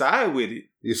was outside with it.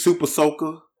 Your Super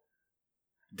Soaker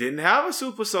didn't have a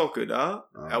Super Soaker, dog.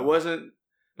 I wasn't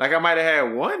like I might have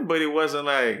had one, but it wasn't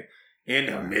like in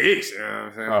the mix. You know what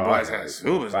I'm saying? Boys had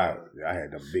Super Soaker. I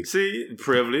had them big. See,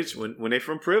 privilege. When they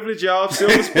from privilege, y'all,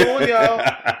 silver spoon, y'all.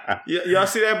 Y'all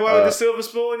see that boy with the silver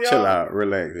spoon, y'all? Chill out,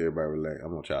 relax, everybody, relax.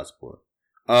 I'm on child support.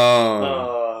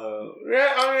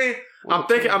 Yeah, I mean,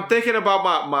 I'm thinking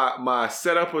about my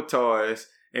setup of toys,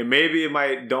 and maybe it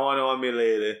might dawn on me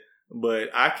later, but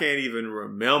I can't even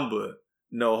remember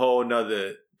no whole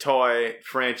nother toy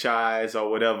franchise or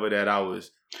whatever that I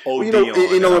was OD on.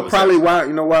 You know probably why?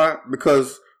 You know why?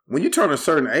 Because when you turn a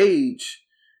certain age,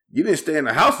 you didn't stay in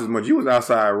the house as much. You was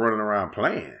outside running around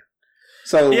playing.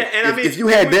 So if you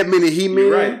had that many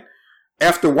He-Men,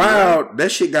 after a while,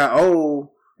 that shit got old.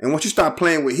 And once you start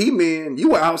playing with He-Man, you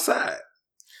were outside.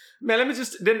 Man, let me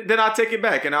just then I'll take it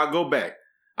back and I'll go back.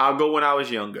 I'll go when I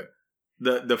was younger.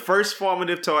 The first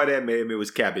formative toy that made me was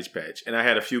Cabbage Patch, and I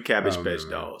had a few Cabbage Patch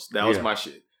dolls. That was my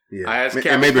shit. Yeah. I had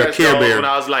Cabbage Patch dolls when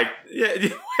I was like,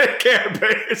 Care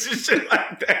Bears and shit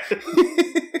like that.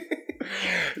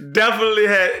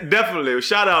 Definitely.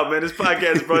 Shout out, man. This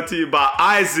podcast is brought to you by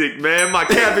Isaac, man. My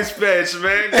Cabbage Patch,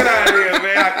 man. Get out of here,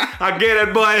 man. I gave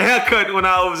that boy a haircut when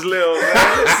I was little,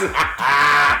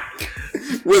 man.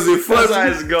 Was it That's how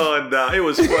fuzzy? it's going down. It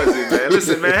was fuzzy, man.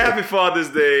 Listen, man, happy Father's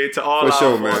Day to all For our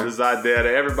sure, man. fathers out there,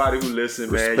 to everybody who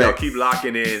listen, man. Respect. Y'all keep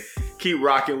locking in. Keep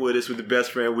rocking with us with the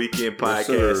Best Friend Weekend Yes,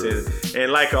 podcast.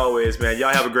 And like always, man,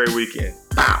 y'all have a great weekend.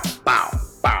 Bow, bow,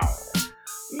 bow.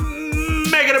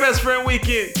 Make it a Best Friend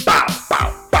Weekend. Bow,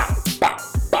 bow, bow, bow,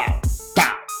 bow,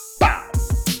 bow, bow,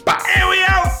 bow. And we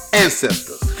out.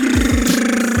 Ancestors.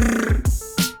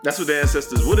 That's what the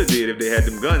ancestors would have did if they had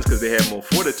them guns, because they had more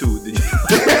fortitude than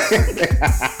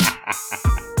you.